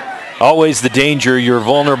out. Always the danger, you're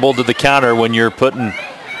vulnerable to the counter when you're putting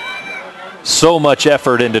so much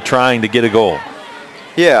effort into trying to get a goal.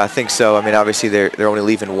 Yeah, I think so. I mean, obviously they're only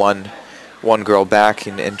leaving one girl back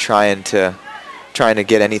and trying to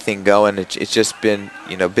get anything going. It's just been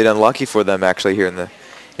been unlucky for them actually here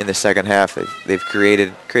in the second half. They've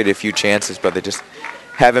created a few chances, but they just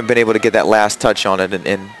haven't been able to get that last touch on it.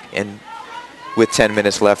 And with 10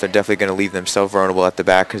 minutes left, they're definitely going to leave themselves vulnerable at the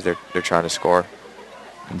back because they're trying to score.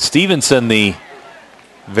 And Stevenson, the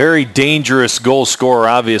very dangerous goal scorer,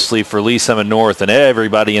 obviously, for Lee Summit North, and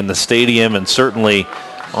everybody in the stadium and certainly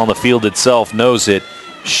on the field itself knows it.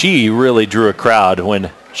 She really drew a crowd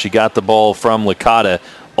when she got the ball from Licata.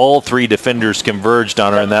 All 3 defenders converged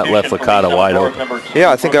on her, and that left Licata wide open.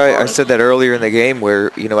 Yeah, I think I said that earlier in the game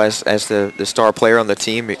where, as the star player on the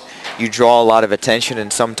team, you draw a lot of attention,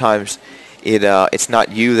 and sometimes it's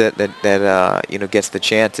not you that gets the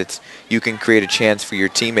chance. It's you can create a chance for your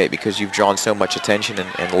teammate because you've drawn so much attention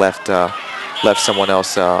and left someone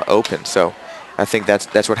else open. So I think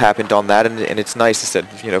that's what happened on that, and it's nice, I said,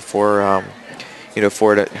 for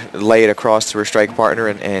to lay it across to her strike partner,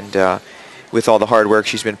 and with all the hard work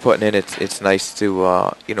she's been putting in, it's nice to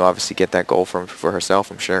obviously get that goal for herself,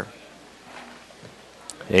 I'm sure.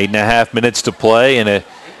 8.5 minutes to play in a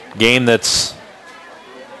game that's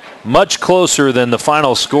much closer than the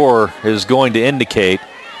final score is going to indicate.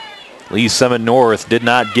 Lee Summit North did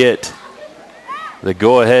not get the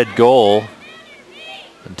go-ahead goal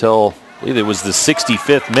until, I believe it was the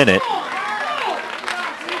 65th minute.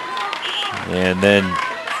 And then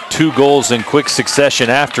 2 goals in quick succession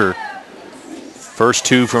after. First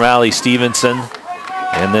 2 from Allie Stevenson,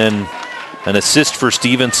 and then an assist for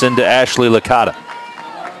Stevenson to Ashley Licata.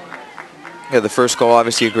 Yeah, the first goal,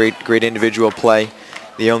 obviously a great individual play.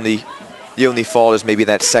 The only fault is maybe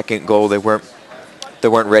that second goal. They weren't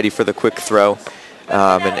ready for the quick throw,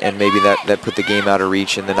 and maybe that put the game out of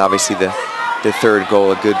reach. And then obviously the third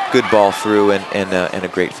goal, a good ball through and a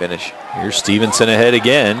great finish. Here's Stevenson ahead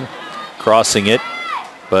again, crossing it,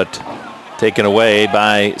 but taken away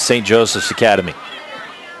by St. Joseph's Academy.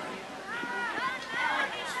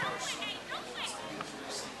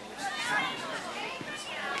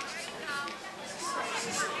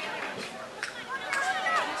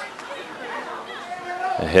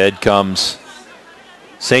 Ahead comes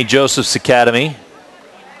St. Joseph's Academy.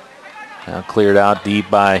 Now cleared out deep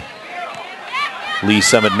by Lee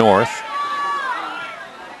Summit North.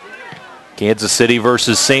 Kansas City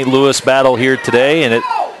versus St. Louis battle here today, and it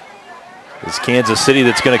is Kansas City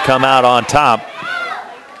that's going to come out on top,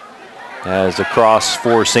 as a cross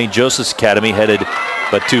for St. Joseph's Academy headed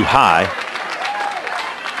but too high.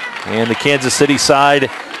 And the Kansas City side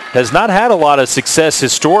has not had a lot of success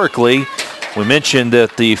historically. We mentioned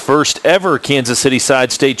that the first ever Kansas City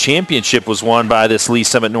side state championship was won by this Lee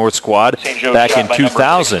Summit North squad back in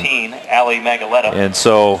 2000. And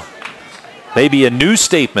so maybe a new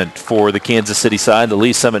statement for the Kansas City side. The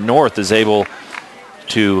Lee Summit North is able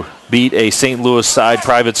to beat a St. Louis side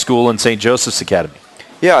private school in St. Joseph's Academy.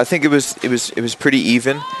 Yeah, I think it was pretty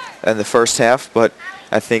even in the first half, but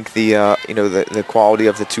I think the the quality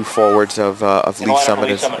of the two forwards of Lee Summit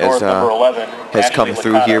has come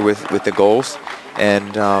through here with the goals,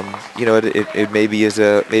 and it maybe is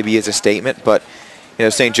a statement, but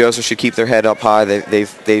St. Joseph should keep their head up high.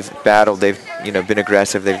 They've battled, they've been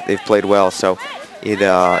aggressive, they've played well, so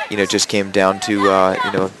it just came down to a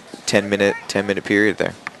 10-minute period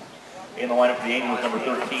there. In the lineup for the Angels, number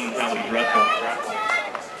 13, Howie Dressel.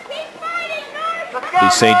 The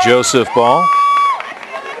St. Joseph ball.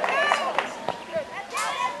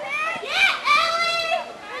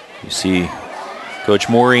 You see Coach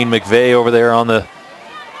Maureen McVeigh over there on the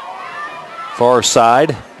far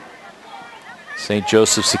side. St.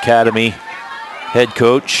 Joseph's Academy head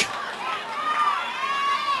coach.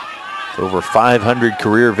 Over 500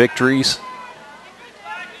 career victories.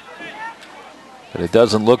 But it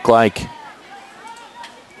doesn't look like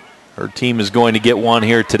her team is going to get one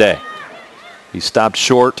here today. He stopped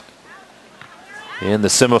short in the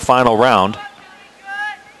semifinal round.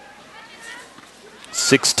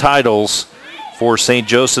 6 titles for St.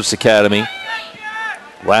 Joseph's Academy.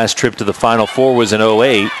 Last trip to the Final Four was in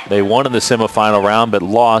 08. They won in the semifinal round but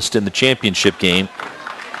lost in the championship game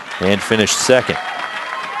and finished second.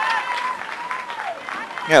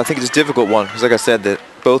 Yeah, I think it's a difficult one because, like I said, that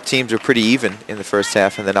both teams are pretty even in the first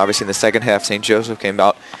half, and then obviously in the second half, St. Joseph came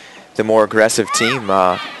out the more aggressive team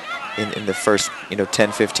in the first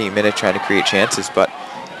 10-15 minutes trying to create chances. But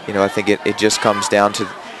I think it just comes down to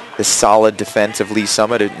the solid defense of Lee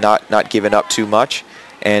Summit, not giving up too much,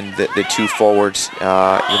 and the two forwards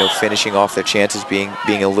finishing off their chances, being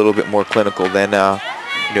a little bit more clinical than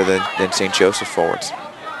St. Joseph forwards.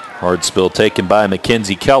 Hard spill taken by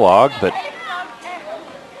Mackenzie Kellogg, but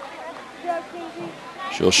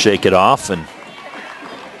she'll shake it off and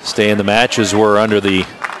stay in the match as we're under the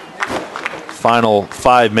final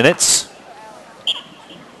 5 minutes.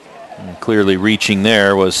 And clearly reaching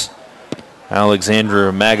there was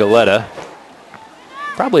Alexandra Magaletta.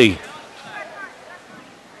 Probably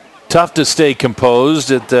tough to stay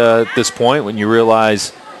composed at this point when you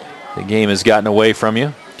realize the game has gotten away from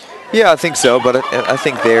you. Yeah, I think so, but I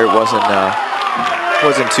think there it wasn't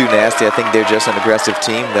too nasty. I think they're just an aggressive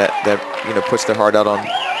team that puts their heart out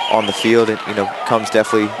on the field. It comes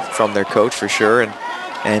definitely from their coach for sure, and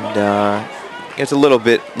it's a little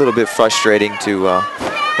bit frustrating to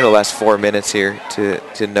the last 4 minutes here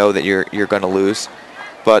to know that you're going to lose.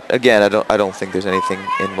 But again, I don't think there's anything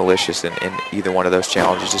malicious in either one of those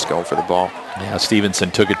challenges. Just going for the ball. Yeah,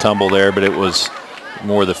 Stevenson took a tumble there, but it was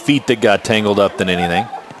more the feet that got tangled up than anything.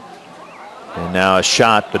 And now a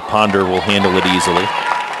shot, but Ponder will handle it easily.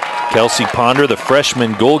 Kelsey Ponder, the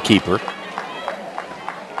freshman goalkeeper.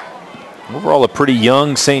 Overall, a pretty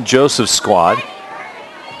young St. Joseph squad.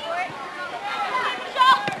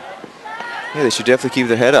 Yeah, they should definitely keep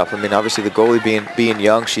their head up. I mean, obviously the goalie being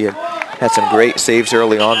young, she had some great saves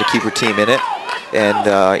early on to keep her team in it,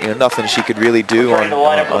 and nothing she could really do on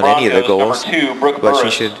any of the goals. But she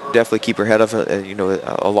should definitely keep her head up,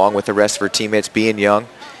 along with the rest of her teammates. Being young,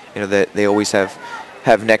 that they always have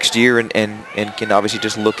next year, and can obviously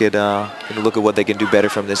just look at what they can do better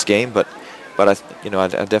from this game. But I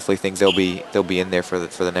definitely think they'll be in there for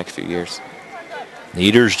the next few years.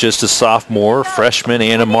 Nieder's just a sophomore. Freshman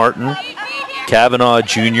Anna Martin. Kavanaugh a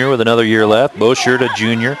junior with another year left. Boschert a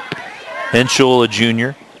junior. Henschel a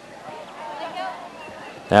junior.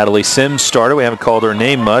 Natalie Sims started. We haven't called her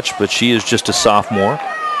name much, but she is just a sophomore.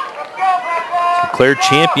 So Claire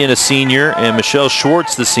Champion a senior and Michelle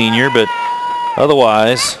Schwartz the senior, but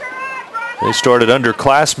otherwise they started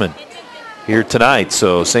underclassmen here tonight.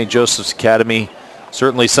 So St. Joseph's Academy,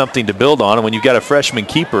 certainly something to build on. And when you've got a freshman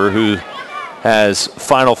keeper who has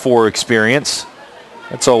Final Four experience,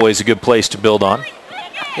 that's always a good place to build on.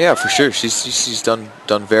 Yeah, for sure. She's done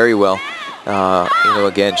very well.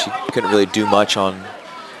 Again, she couldn't really do much on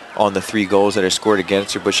the 3 goals that are scored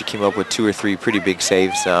against her, but she came up with 2 or 3 pretty big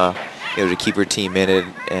saves, to keep her team in it,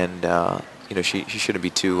 and she shouldn't be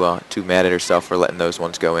too mad at herself for letting those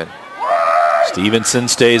ones go in. Stevenson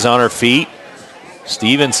stays on her feet.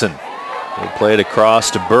 Stevenson will play it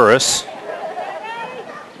across to Burris.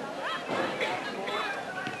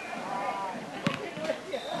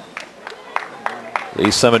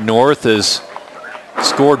 Lee Summit North has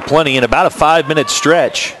scored plenty in about a 5-minute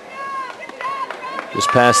stretch. Just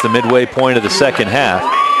past the midway point of the second half.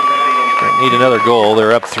 They need another goal.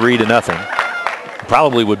 They're up 3-0.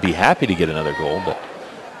 Probably would be happy to get another goal, but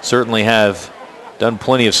certainly have done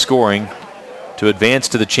plenty of scoring to advance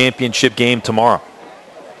to the championship game tomorrow.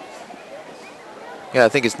 Yeah, I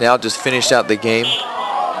think it's now just finish out the game.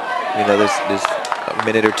 There's a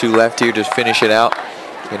minute or two left here. Just finish it out.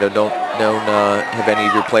 Don't have any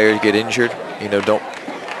of your players get injured.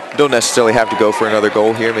 Don't necessarily have to go for another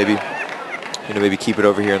goal here. Maybe keep it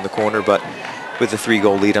over here in the corner. But with a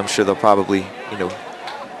 3-goal lead, I'm sure they'll probably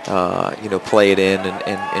play it in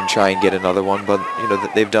and try and get another one. But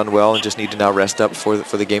they've done well and just need to now rest up for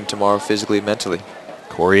the game tomorrow, physically and mentally.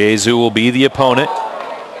 Koriezu will be the opponent.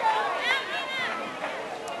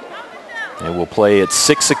 And we'll play at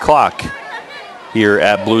 6 o'clock here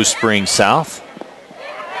at Blue Springs South.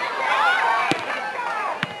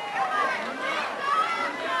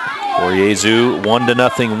 Koriezu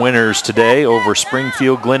 1-0 winners today over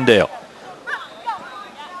Springfield Glendale.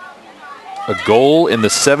 A goal in the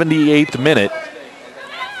 78th minute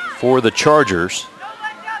for the Chargers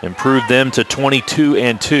improved them to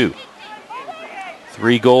 22-2.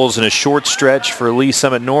 3 goals in a short stretch for Lee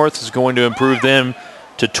Summit North is going to improve them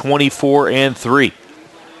to 24-3.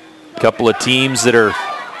 A couple of teams that are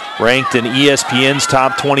ranked in ESPN's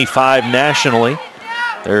top 25 nationally.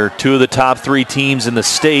 They're 2 of the top 3 teams in the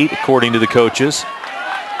state, according to the coaches.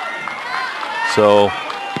 So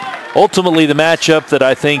ultimately the matchup that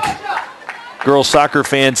I think girls soccer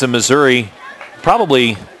fans in Missouri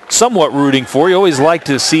probably somewhat rooting for. You always like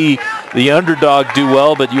to see the underdog do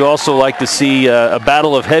well, but you also like to see a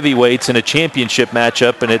battle of heavyweights in a championship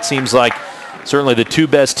matchup, and it seems like certainly the 2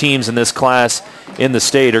 best teams in this class in the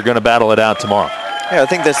state are going to battle it out tomorrow. Yeah, I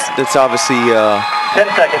think that's obviously the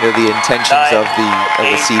intentions of the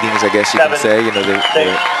seedings, I guess you can say.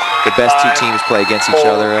 The best 2 teams play against each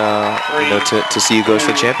other, to see who goes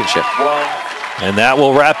for the championship. And that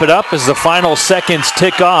will wrap it up as the final seconds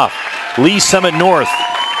tick off. Lee Summit North,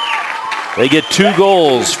 they get 2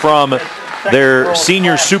 goals from their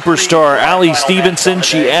senior superstar, Allie Stevenson.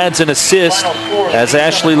 She adds an assist as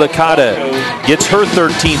Ashley Licata gets her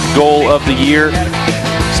 13th goal of the year.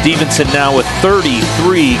 Stevenson now with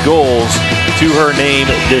 33 goals to her name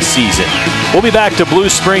this season. We'll be back to Blue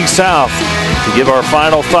Springs South to give our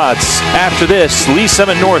final thoughts. After this, Lee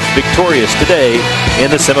Summit North victorious today in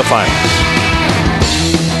the semifinals.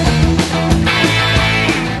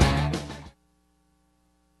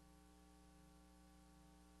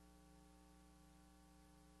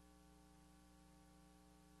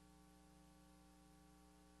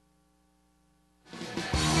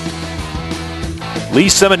 Lee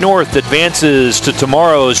Summit North advances to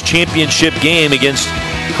tomorrow's championship game against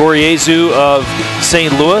Koriezu of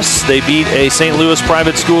St. Louis. They beat a St. Louis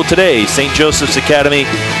private school today, St. Joseph's Academy,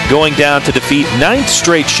 going down to defeat 9th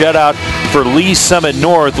straight shutout for Lee Summit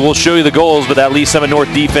North. We'll show you the goals, but that Lee Summit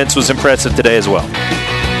North defense was impressive today as well.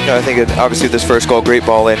 Yeah, I think obviously this first goal, great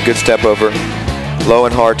ball in, good step over, low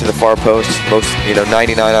and hard to the far post. Most,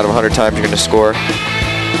 99 out of 100 times you're going to score.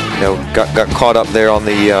 Got caught up there on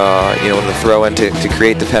the in the throw in to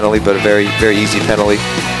create the penalty, but a very, very easy penalty.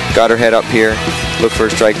 Got her head up here, look for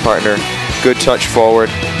a strike partner, good touch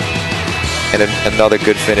forward, and another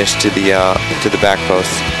good finish to the back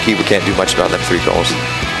post. Keeper can't do much about them 3 goals.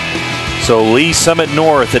 So Lee Summit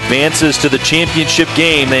North advances to the championship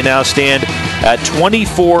game. They now stand at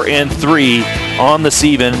 24-3 on the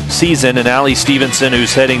season, and Allie Stevenson,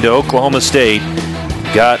 who's heading to Oklahoma State,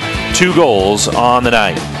 got 2 goals on the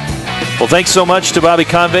night. Well, thanks so much to Bobby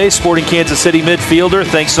Convey, Sporting Kansas City midfielder.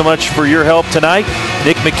 Thanks so much for your help tonight.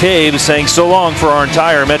 Nick McCabe saying so long for our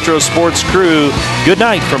entire Metro Sports crew. Good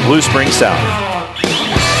night from Blue Springs South.